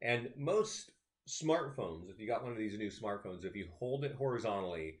 And most smartphones, if you got one of these new smartphones, if you hold it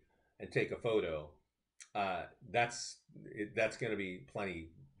horizontally and take a photo, that's going to be plenty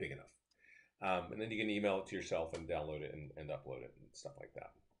big enough. And then you can email it to yourself and download it and upload it and stuff like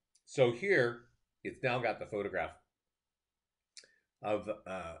that. So here, it's now got the photograph of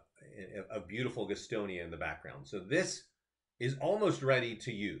a beautiful Gastonia in the background. So this is almost ready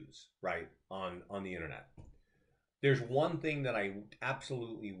to use, right, on the internet. There's one thing that I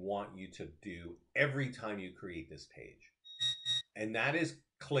absolutely want you to do every time you create this page, and that is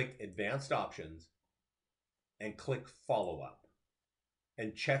click Advanced Options and click Follow Up,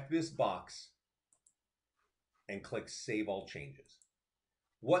 and check this box and click Save All Changes.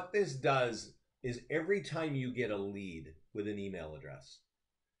 What this does is every time you get a lead with an email address,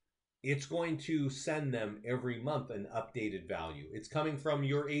 it's going to send them every month an updated value. It's coming from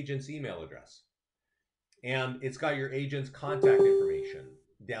your agent's email address. And it's got your agent's contact information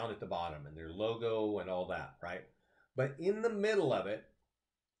down at the bottom and their logo and all that, right? But in the middle of it,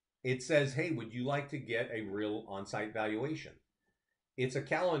 it says, hey, would you like to get a real on-site valuation? It's a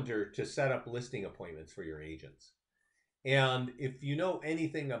calendar to set up listing appointments for your agents. And if you know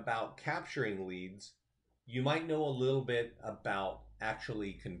anything about capturing leads, you might know a little bit about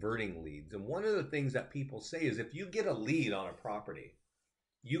actually converting leads. And one of the things that people say is if you get a lead on a property,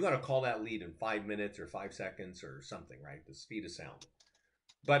 you got to call that lead in 5 minutes or 5 seconds or something, right? The speed of sound.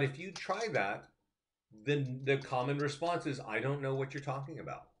 But if you try that, then the common response is, I don't know what you're talking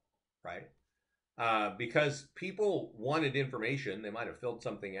about, right? Because people wanted information. They might have filled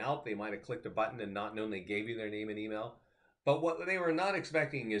something out. They might have clicked a button and not known they gave you their name and email. But what they were not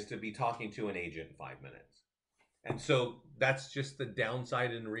expecting is to be talking to an agent in 5 minutes. And so that's just the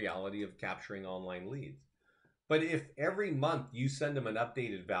downside and reality of capturing online leads. But if every month you send them an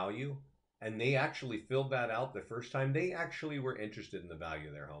updated value and they actually filled that out the first time, they actually were interested in the value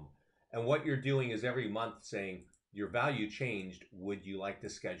of their home. And what you're doing is every month saying, your value changed. Would you like to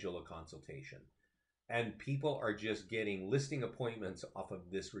schedule a consultation? And people are just getting listing appointments off of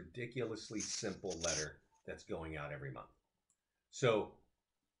this ridiculously simple letter that's going out every month. So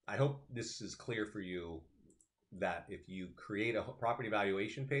I hope this is clear for you that if you create a property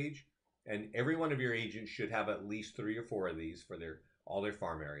valuation page, and every one of your agents should have at least 3 or 4 of these for all their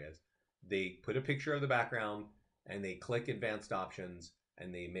farm areas, they put a picture of the background and they click advanced options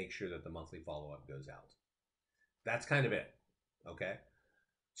and they make sure that the monthly follow-up goes out. That's kind of it. Okay.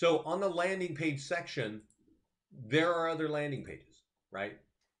 So on the landing page section, there are other landing pages, right?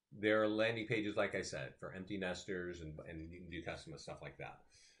 There are landing pages, like I said, for empty nesters, and you can do custom stuff like that.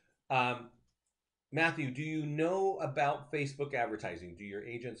 Matthew, do you know about Facebook advertising? Do your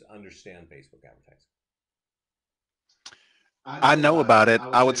agents understand Facebook advertising? I know about it.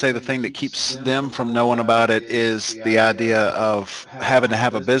 I would say the thing that keeps them from knowing about it is the idea of having to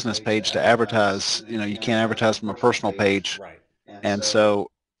have a business page to advertise. You know, you can't advertise from a personal page. Right. And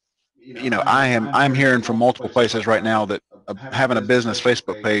so, you know, I'm hearing from multiple places right now that having a business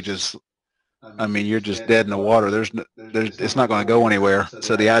Facebook page is, I mean, you're just dead in the water. It's not going to go anywhere.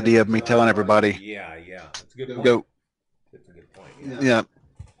 So the idea of me telling everybody, yeah, that's a good point. go, That's a good point. yeah,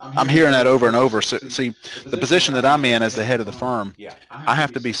 I'm hearing that over and over. So, see, the position that I'm in as the head of the firm, Yeah. I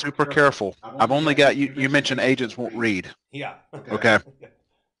have to be super careful. I've only got, you mentioned agents won't read. Yeah. Okay.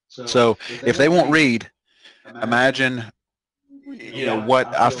 So if they won't read, imagine, you know,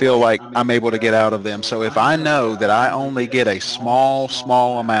 what I feel like I'm able to get out of them. So if I know that I only get a small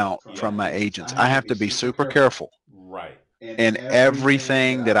amount from my agents, I have to be super careful. Right. And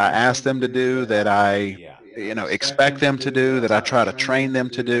everything that I ask them to do, that I, you know, expect them to do, that I try to train them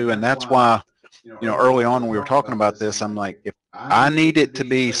to do. And that's why, you know, early on when we were talking about this, I'm like, if I need it to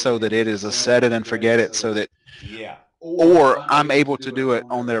be so that it is a set it and forget it, so that, or I'm able to do it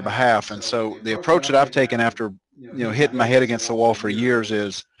on their behalf. And so the approach that I've taken after, you know, hitting my head against the wall for years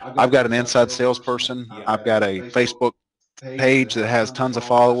is I've got an inside salesperson. I've got a Facebook page that has tons of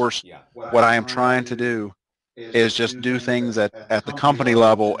followers. What I am trying to do is just do things at the company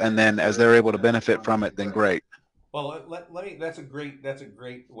level, and then as they're able to benefit from it, then great. Well, let me. That's a great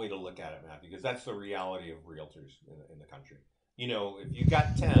way to look at it, Matt, because that's the reality of realtors in the country. You know, if you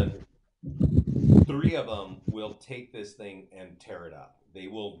got 10, 3 of them will take this thing and tear it up. They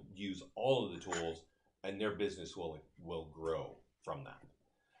will use all of the tools, and their business will grow from that.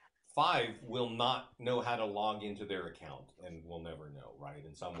 5 will not know how to log into their account and will never know, right?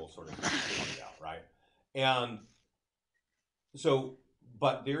 And some will sort of figure it out, right? And so,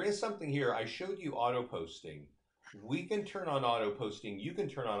 but there is something here. I showed you auto posting. We can turn on auto posting. You can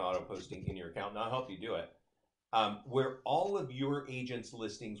turn on auto posting in your account, and I'll help you do it. Where all of your agents'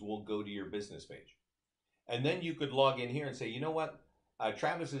 listings will go to your business page. And then you could log in here and say, you know what?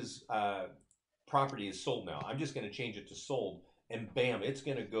 Travis's property is sold now. I'm just going to change it to sold. And bam, it's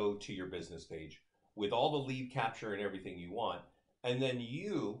going to go to your business page with all the lead capture and everything you want. And then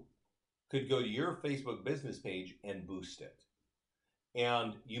you could go to your Facebook business page and boost it.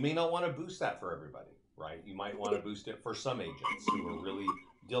 And you may not want to boost that for everybody, right? You might want to boost it for some agents who are really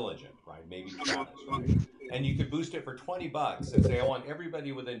diligent, right? Maybe Travis, right? And you could boost it for $20 and say, I want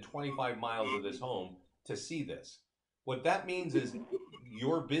everybody within 25 miles of this home to see this. What that means is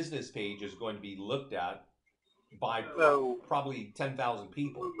your business page is going to be looked at by probably 10,000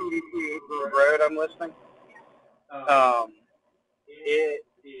 people. Road, I'm listening. It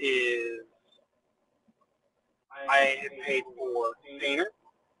is. I had paid for painter.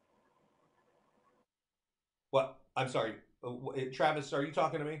 What? I'm sorry. Travis, are you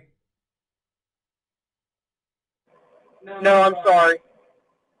talking to me? No, I'm sorry.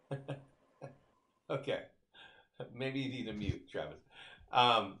 Okay. Maybe you need to mute, Travis.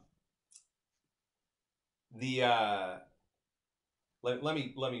 Let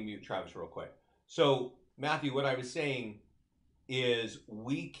me mute Travis real quick. So, Matthew, what I was saying is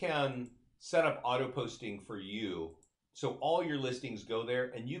we can set up auto posting for you, so all your listings go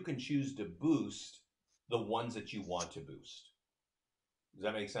there, and you can choose to boost the ones that you want to boost. Does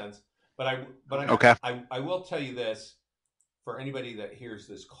that make sense? Okay. I will tell you this for anybody that hears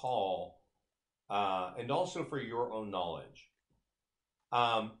this call, and also for your own knowledge.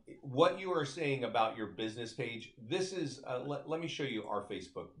 What you are saying about your business page, this is, let me show you our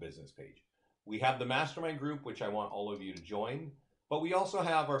Facebook business page. We have the mastermind group, which I want all of you to join, but we also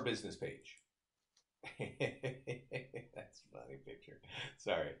have our business page. That's a funny picture.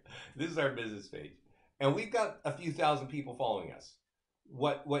 Sorry. This is our business page. And we've got a few thousand people following us.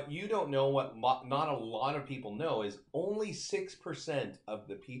 What you don't know, what not a lot of people know, is only 6% of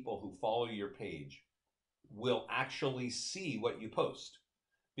the people who follow your page will actually see what you post.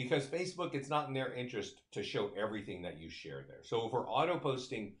 Because Facebook, it's not in their interest to show everything that you share there. So if we're auto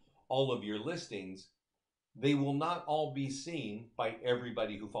posting all of your listings, they will not all be seen by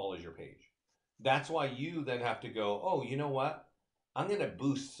everybody who follows your page. That's why you then have to go, oh, you know what? I'm going to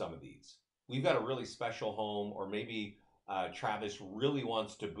boost some of these. We've got a really special home, or maybe Travis really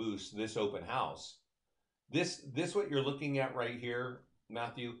wants to boost this open house. This what you're looking at right here,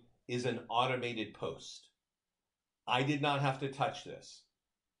 Matthew, is an automated post. I did not have to touch this.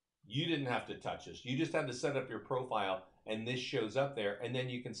 You didn't have to touch this. You just had to set up your profile, and this shows up there. And then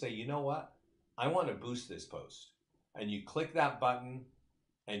you can say, you know what? I want to boost this post. And you click that button,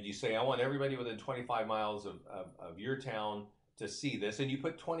 and you say, I want everybody within 25 miles of your town to see this. And you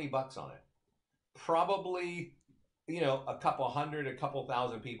put $20 on it. Probably, a couple hundred, a couple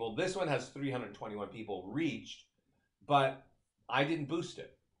thousand people. This one has 321 people reached, but I didn't boost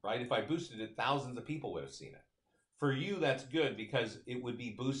it, right? If I boosted it, thousands of people would have seen it. For you, that's good because it would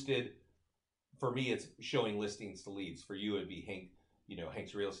be boosted. For me, it's showing listings to leads. For you, it'd be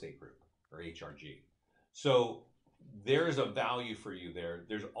Hanks Real Estate Group or HRG. So there's a value for you there.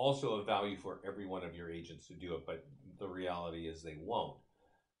 There's also a value for every one of your agents to do it, but the reality is they won't.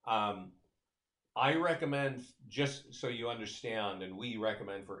 I recommend, just so you understand, and we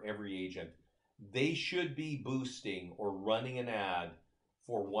recommend for every agent, they should be boosting or running an ad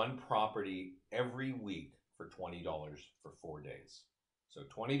for one property every week for $20 for 4 days. So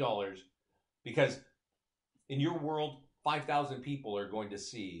 $20, because in your world, 5,000 people are going to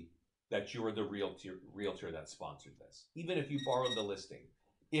see that you're the realtor that sponsored this, even if you borrowed the listing.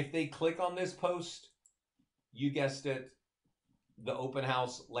 If they click on this post, you guessed it, the open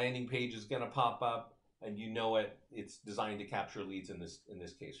house landing page is going to pop up, and it's designed to capture leads in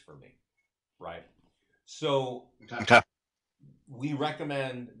this case for me, right? So Okay. we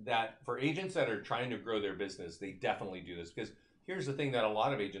recommend that for agents that are trying to grow their business, they definitely do this, because here's the thing that a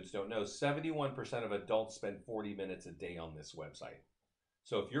lot of agents don't know: 71% of adults spend 40 minutes a day on this website.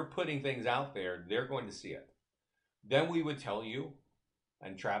 So if you're putting things out there, they're going to see it. Then we would tell you,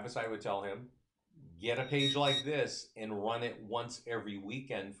 and Travis, I would tell him, get a page like this and run it once every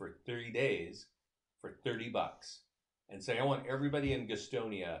weekend for 30 days for $30, and say, I want everybody in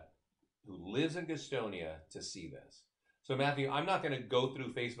Gastonia who lives in Gastonia to see this. So Matthew, I'm not going to go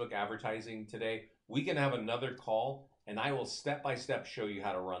through Facebook advertising today. We can have another call, and I will step by step show you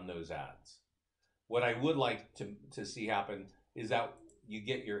how to run those ads. What I would like to see happen is that you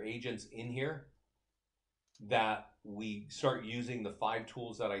get your agents in here, that we start using the 5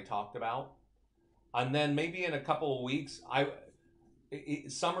 tools that I talked about. And then maybe in a couple of weeks,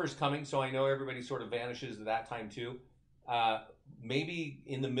 summer's coming, so I know everybody sort of vanishes at that time too. Maybe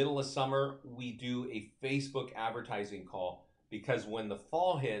in the middle of summer, we do a Facebook advertising call, because when the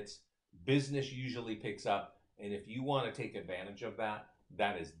fall hits, business usually picks up. And if you want to take advantage of that,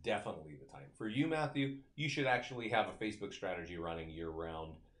 that is definitely the time. For you, Matthew, you should actually have a Facebook strategy running year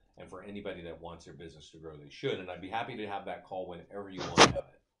round. And for anybody that wants their business to grow, they should. And I'd be happy to have that call whenever you want to have it.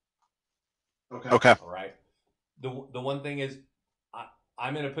 Okay. All right. The one thing is,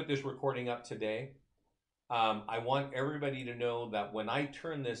 I'm going to put this recording up today. I want everybody to know that when I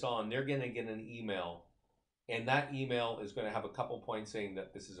turn this on, they're going to get an email, and that email is going to have a couple points saying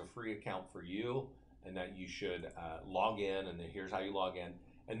that this is a free account for you, and that you should log in, and then here's how you log in.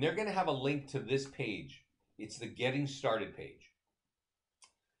 And they're going to have a link to this page. It's the Getting Started page.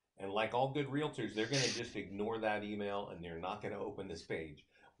 And like all good realtors, they're going to just ignore that email, and they're not going to open this page.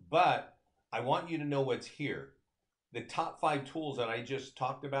 But I want you to know what's here. The top 5 tools that I just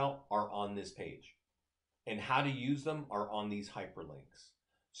talked about are on this page, and how to use them are on these hyperlinks.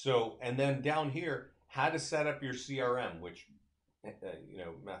 So, and then down here, how to set up your CRM, which,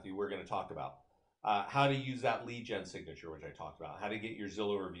 Matthew, we're going to talk about. How to use that lead gen signature, which I talked about. How to get your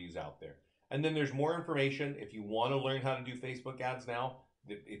Zillow reviews out there. And then there's more information. If you want to learn how to do Facebook ads now,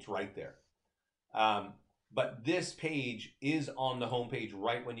 it's right there. But this page is on the homepage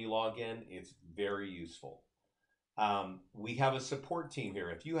right when you log in. It's very useful. We have a support team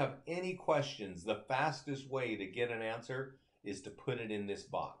here. If you have any questions, the fastest way to get an answer is to put it in this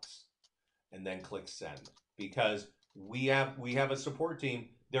box and then click send, because we have a support team.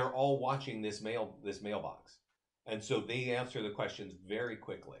 They're all watching this mailbox, and so they answer the questions very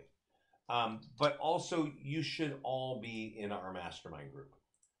quickly. But also, you should all be in our mastermind group.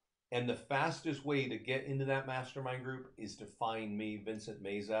 And the fastest way to get into that mastermind group is to find me, Vincent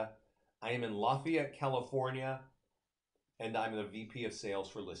Meza. I am in Lafayette, California, and I'm the VP of Sales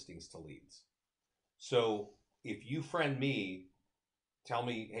for Listings to Leads. So if you friend me, tell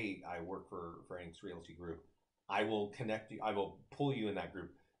me, hey, I work for Hanks Realty Group. I will connect you. I will pull you in that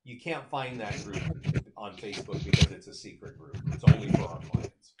group. You can't find that group on Facebook because it's a secret group. It's only for our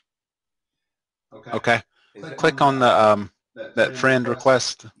clients. Okay. Is that, Click on the that friend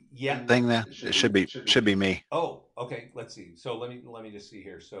request yeah. thing there. It should be me. Oh, okay. Let's see. So let me just see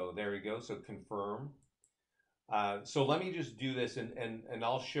here. So there we go. So confirm. So let me just do this, and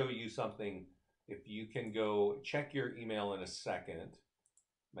I'll show you something. If you can go check your email in a second,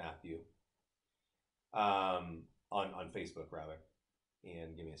 Matthew, on Facebook rather,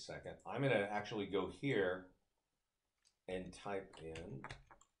 and give me a second. I'm gonna actually go here and type in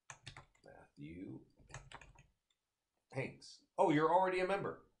Matthew Hanks. Oh, you're already a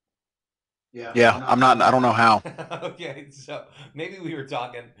member. Yeah, I'm not. I don't know how. Okay, so maybe we were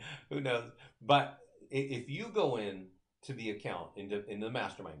talking. Who knows? But if you go in to the account in the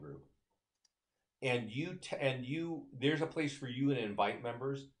mastermind group, and there's a place for you to invite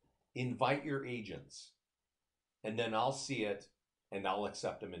members. Invite your agents, and then I'll see it, and I'll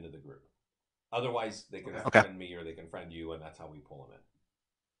accept them into the group. Otherwise, they can Okay. friend me or they can friend you, and that's how we pull them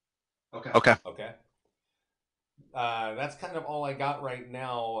in. Okay. Okay. That's kind of all I got right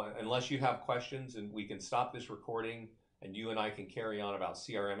now. Unless you have questions, and we can stop this recording, and you and I can carry on about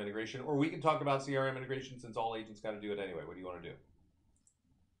CRM integration, or we can talk about CRM integration since all agents got to do it anyway. What do you want to do?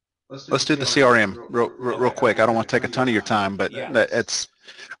 Let's do the CRM real quick. I don't want to take a ton of your time, but Yeah. it's.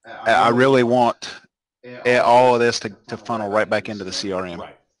 I really want all of this to funnel right back into the CRM.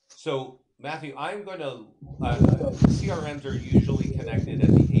 Right. So Matthew, I'm going to. CRMs are usually connected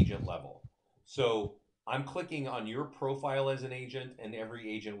at the agent level. So I'm clicking on your profile as an agent, and every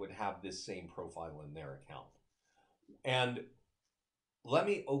agent would have this same profile in their account. And let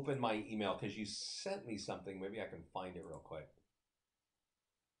me open my email because you sent me something. Maybe I can find it real quick.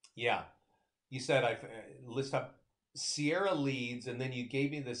 Yeah, you said I list up Sierra leads, and then you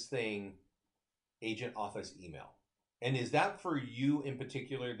gave me this thing, agent office email. And is that for you in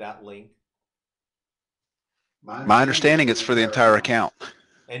particular? That link? My understanding it's for the entire account.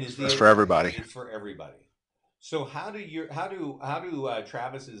 And it's for everybody. It's for everybody. So how do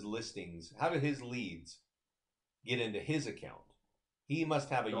Travis's listings? How do his leads get into his account? He must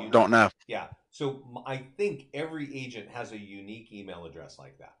have a unique. Don't know. Yeah. So I think every agent has a unique email address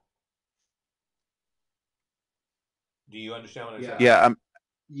like that. Do you understand what I'm saying? Yeah.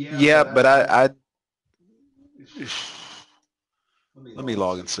 Yeah, but I let me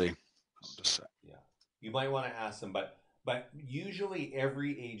log and see. Yeah. You might want to ask them, but usually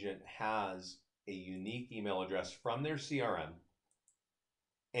every agent has a unique email address from their CRM,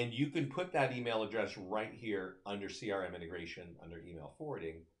 and you can put that email address right here under CRM integration, under email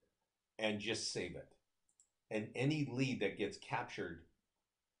forwarding, and just save it. And any lead that gets captured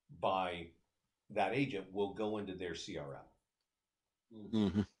by that agent will go into their CRM.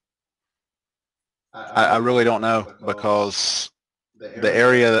 Mm-hmm. I really don't know because the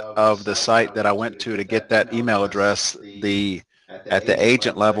area of the site that I went to get that email address, at the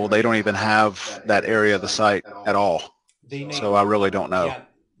agent level, they don't even have that area of the site at all. So I really don't know. Yeah,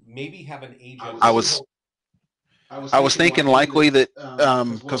 maybe have an agent. I was thinking likely that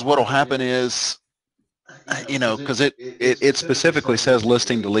because what'll happen is, because it specifically says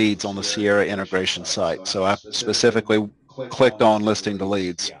listing to leads on the Sierra integration site. So I specifically clicked on listing to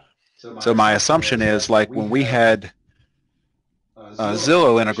leads. Yeah. So my assumption is like when we had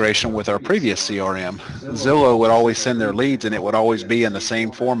Zillow integration with our previous CRM, Zillow would always send their leads and it would always be in the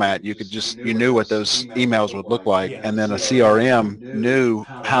same format. You knew what those emails would look like. And then a CRM knew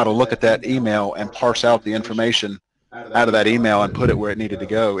how to look at that email and parse out the information out of that email and put it where it needed to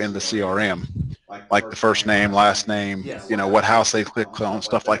go in the CRM, like the first name, last name, Yes. what house they clicked on,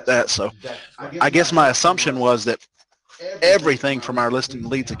 stuff like that. So I guess my assumption was that everything from our listing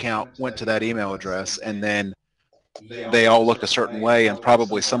leads account went to that email address, and then they all look a certain way, and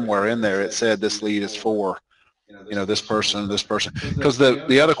probably somewhere in there it said this lead is for this person. Because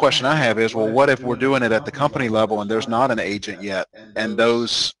the other question I have is, well, what if we're doing it at the company level and there's not an agent yet, and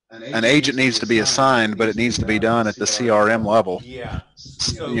an agent needs to be assigned, but it needs to be done at the CRM level. Yeah.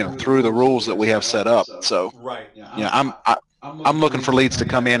 So, through the rules that we have set up. So right. I'm looking for leads to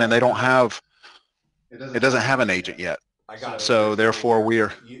come in, and it doesn't have an agent yet. I got it. So therefore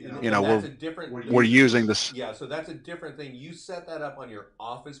we're using this. Yeah, so that's a different thing. You set that up on your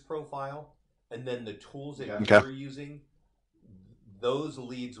office profile, and then the tools that you're using, those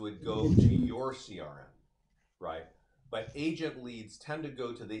leads would go to your CRM, right? But agent leads tend to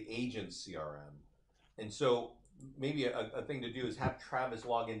go to the agent's CRM. And so maybe a thing to do is have Travis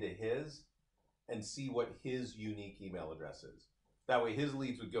log into his and see what his unique email address is. That way his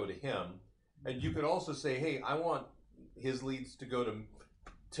leads would go to him, And you could also say, hey, I want his leads to go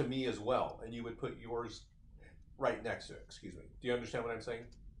to me as well, and you would put yours right next to it. Excuse me. Do you understand what I'm saying?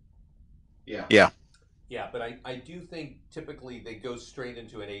 Yeah. Yeah, but I do think typically they go straight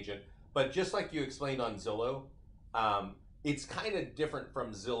into an agent. But just like you explained on Zillow, it's kind of different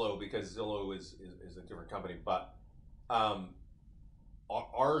from Zillow because Zillow is a different company. But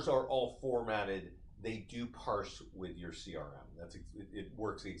ours are all formatted. They do parse with your CRM. It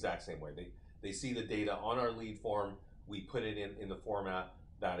works the exact same way. They see the data on our lead form. We put it in the format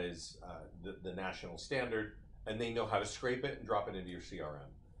that is the national standard, and they know how to scrape it and drop it into your CRM.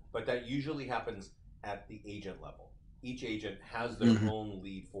 But that usually happens at the agent level. Each agent has their own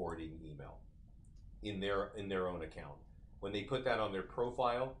lead forwarding email in their own account. When they put that on their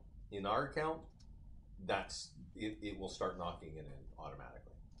profile in our account, it will start knocking it in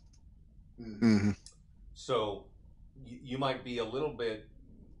automatically. So you might be a little bit,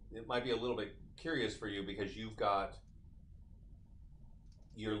 it might be a little bit curious for you because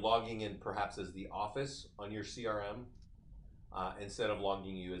you're logging in perhaps as the office on your CRM instead of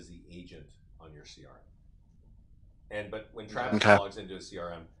logging you as the agent on your CRM. But when Travis logs into a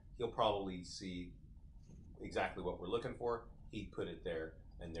CRM, he'll probably see exactly what we're looking for. He'd put it there,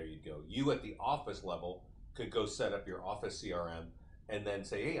 and there you go. You at the office level could go set up your office CRM and then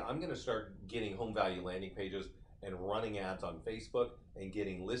say, hey, I'm going to start getting home value landing pages and running ads on Facebook and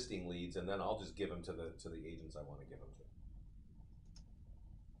getting listing leads, and then I'll just give them to the agents I want to give them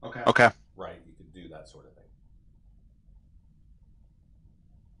to. Okay. Right, you could do that sort of thing.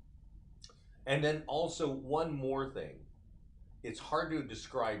 And then also one more thing. It's hard to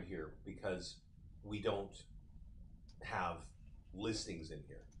describe here because we don't have listings in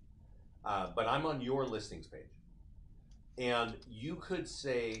here. But I'm on your listings page. And you could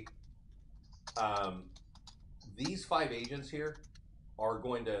say, these 5 agents here are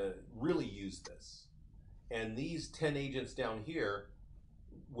going to really use this. And these 10 agents down here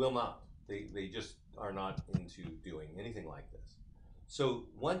will not. They just are not into doing anything like this. So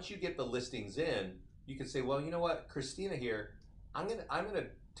once you get the listings in, you can say, well, you know what, Christina here, I'm gonna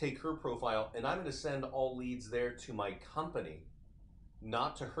take her profile and I'm gonna send all leads there to my company,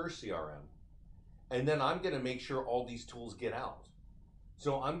 not to her CRM. And then I'm gonna make sure all these tools get out.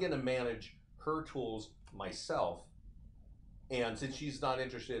 So I'm gonna manage her tools myself. And since she's not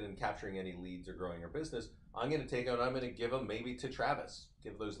interested in capturing any leads or growing her business, I'm going to take out, I'm going to give them maybe to Travis,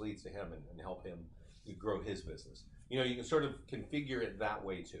 give those leads to him and help him grow his business. You can sort of configure it that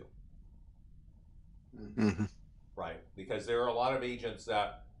way too. Right? Because there are a lot of agents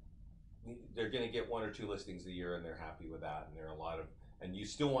that they're going to get 1 or 2 listings a year and they're happy with that. And there are and you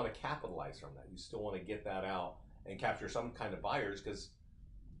still want to capitalize from that. You still want to get that out and capture some kind of buyers because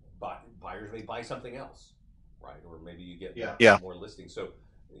buyers may buy something else. Right, or maybe you get more listings. So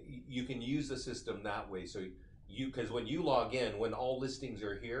you can use the system that way. So because when you log in, when all listings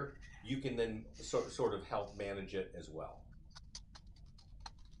are here, you can then sort of help manage it as well.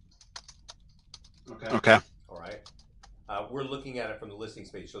 Okay. All right. We're looking at it from the listings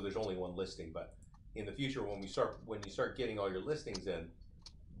page, so there's only 1 listing. But in the future, when you start getting all your listings in,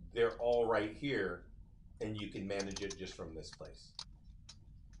 they're all right here, and you can manage it just from this place.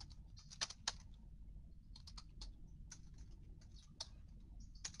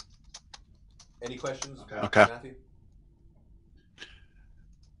 Any questions, Matthew?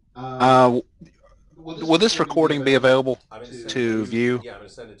 Will this recording be available to view? Yeah, I'm going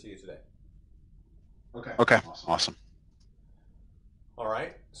to send it to you today. Okay. Awesome. All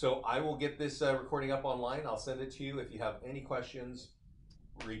right. So I will get this recording up online. I'll send it to you. If you have any questions,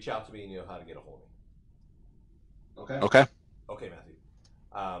 reach out to me and you know how to get a hold of me. Okay. Okay, Matthew.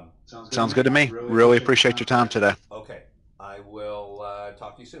 Sounds good to me. Really appreciate your time today. Okay. I will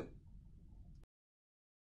talk to you soon.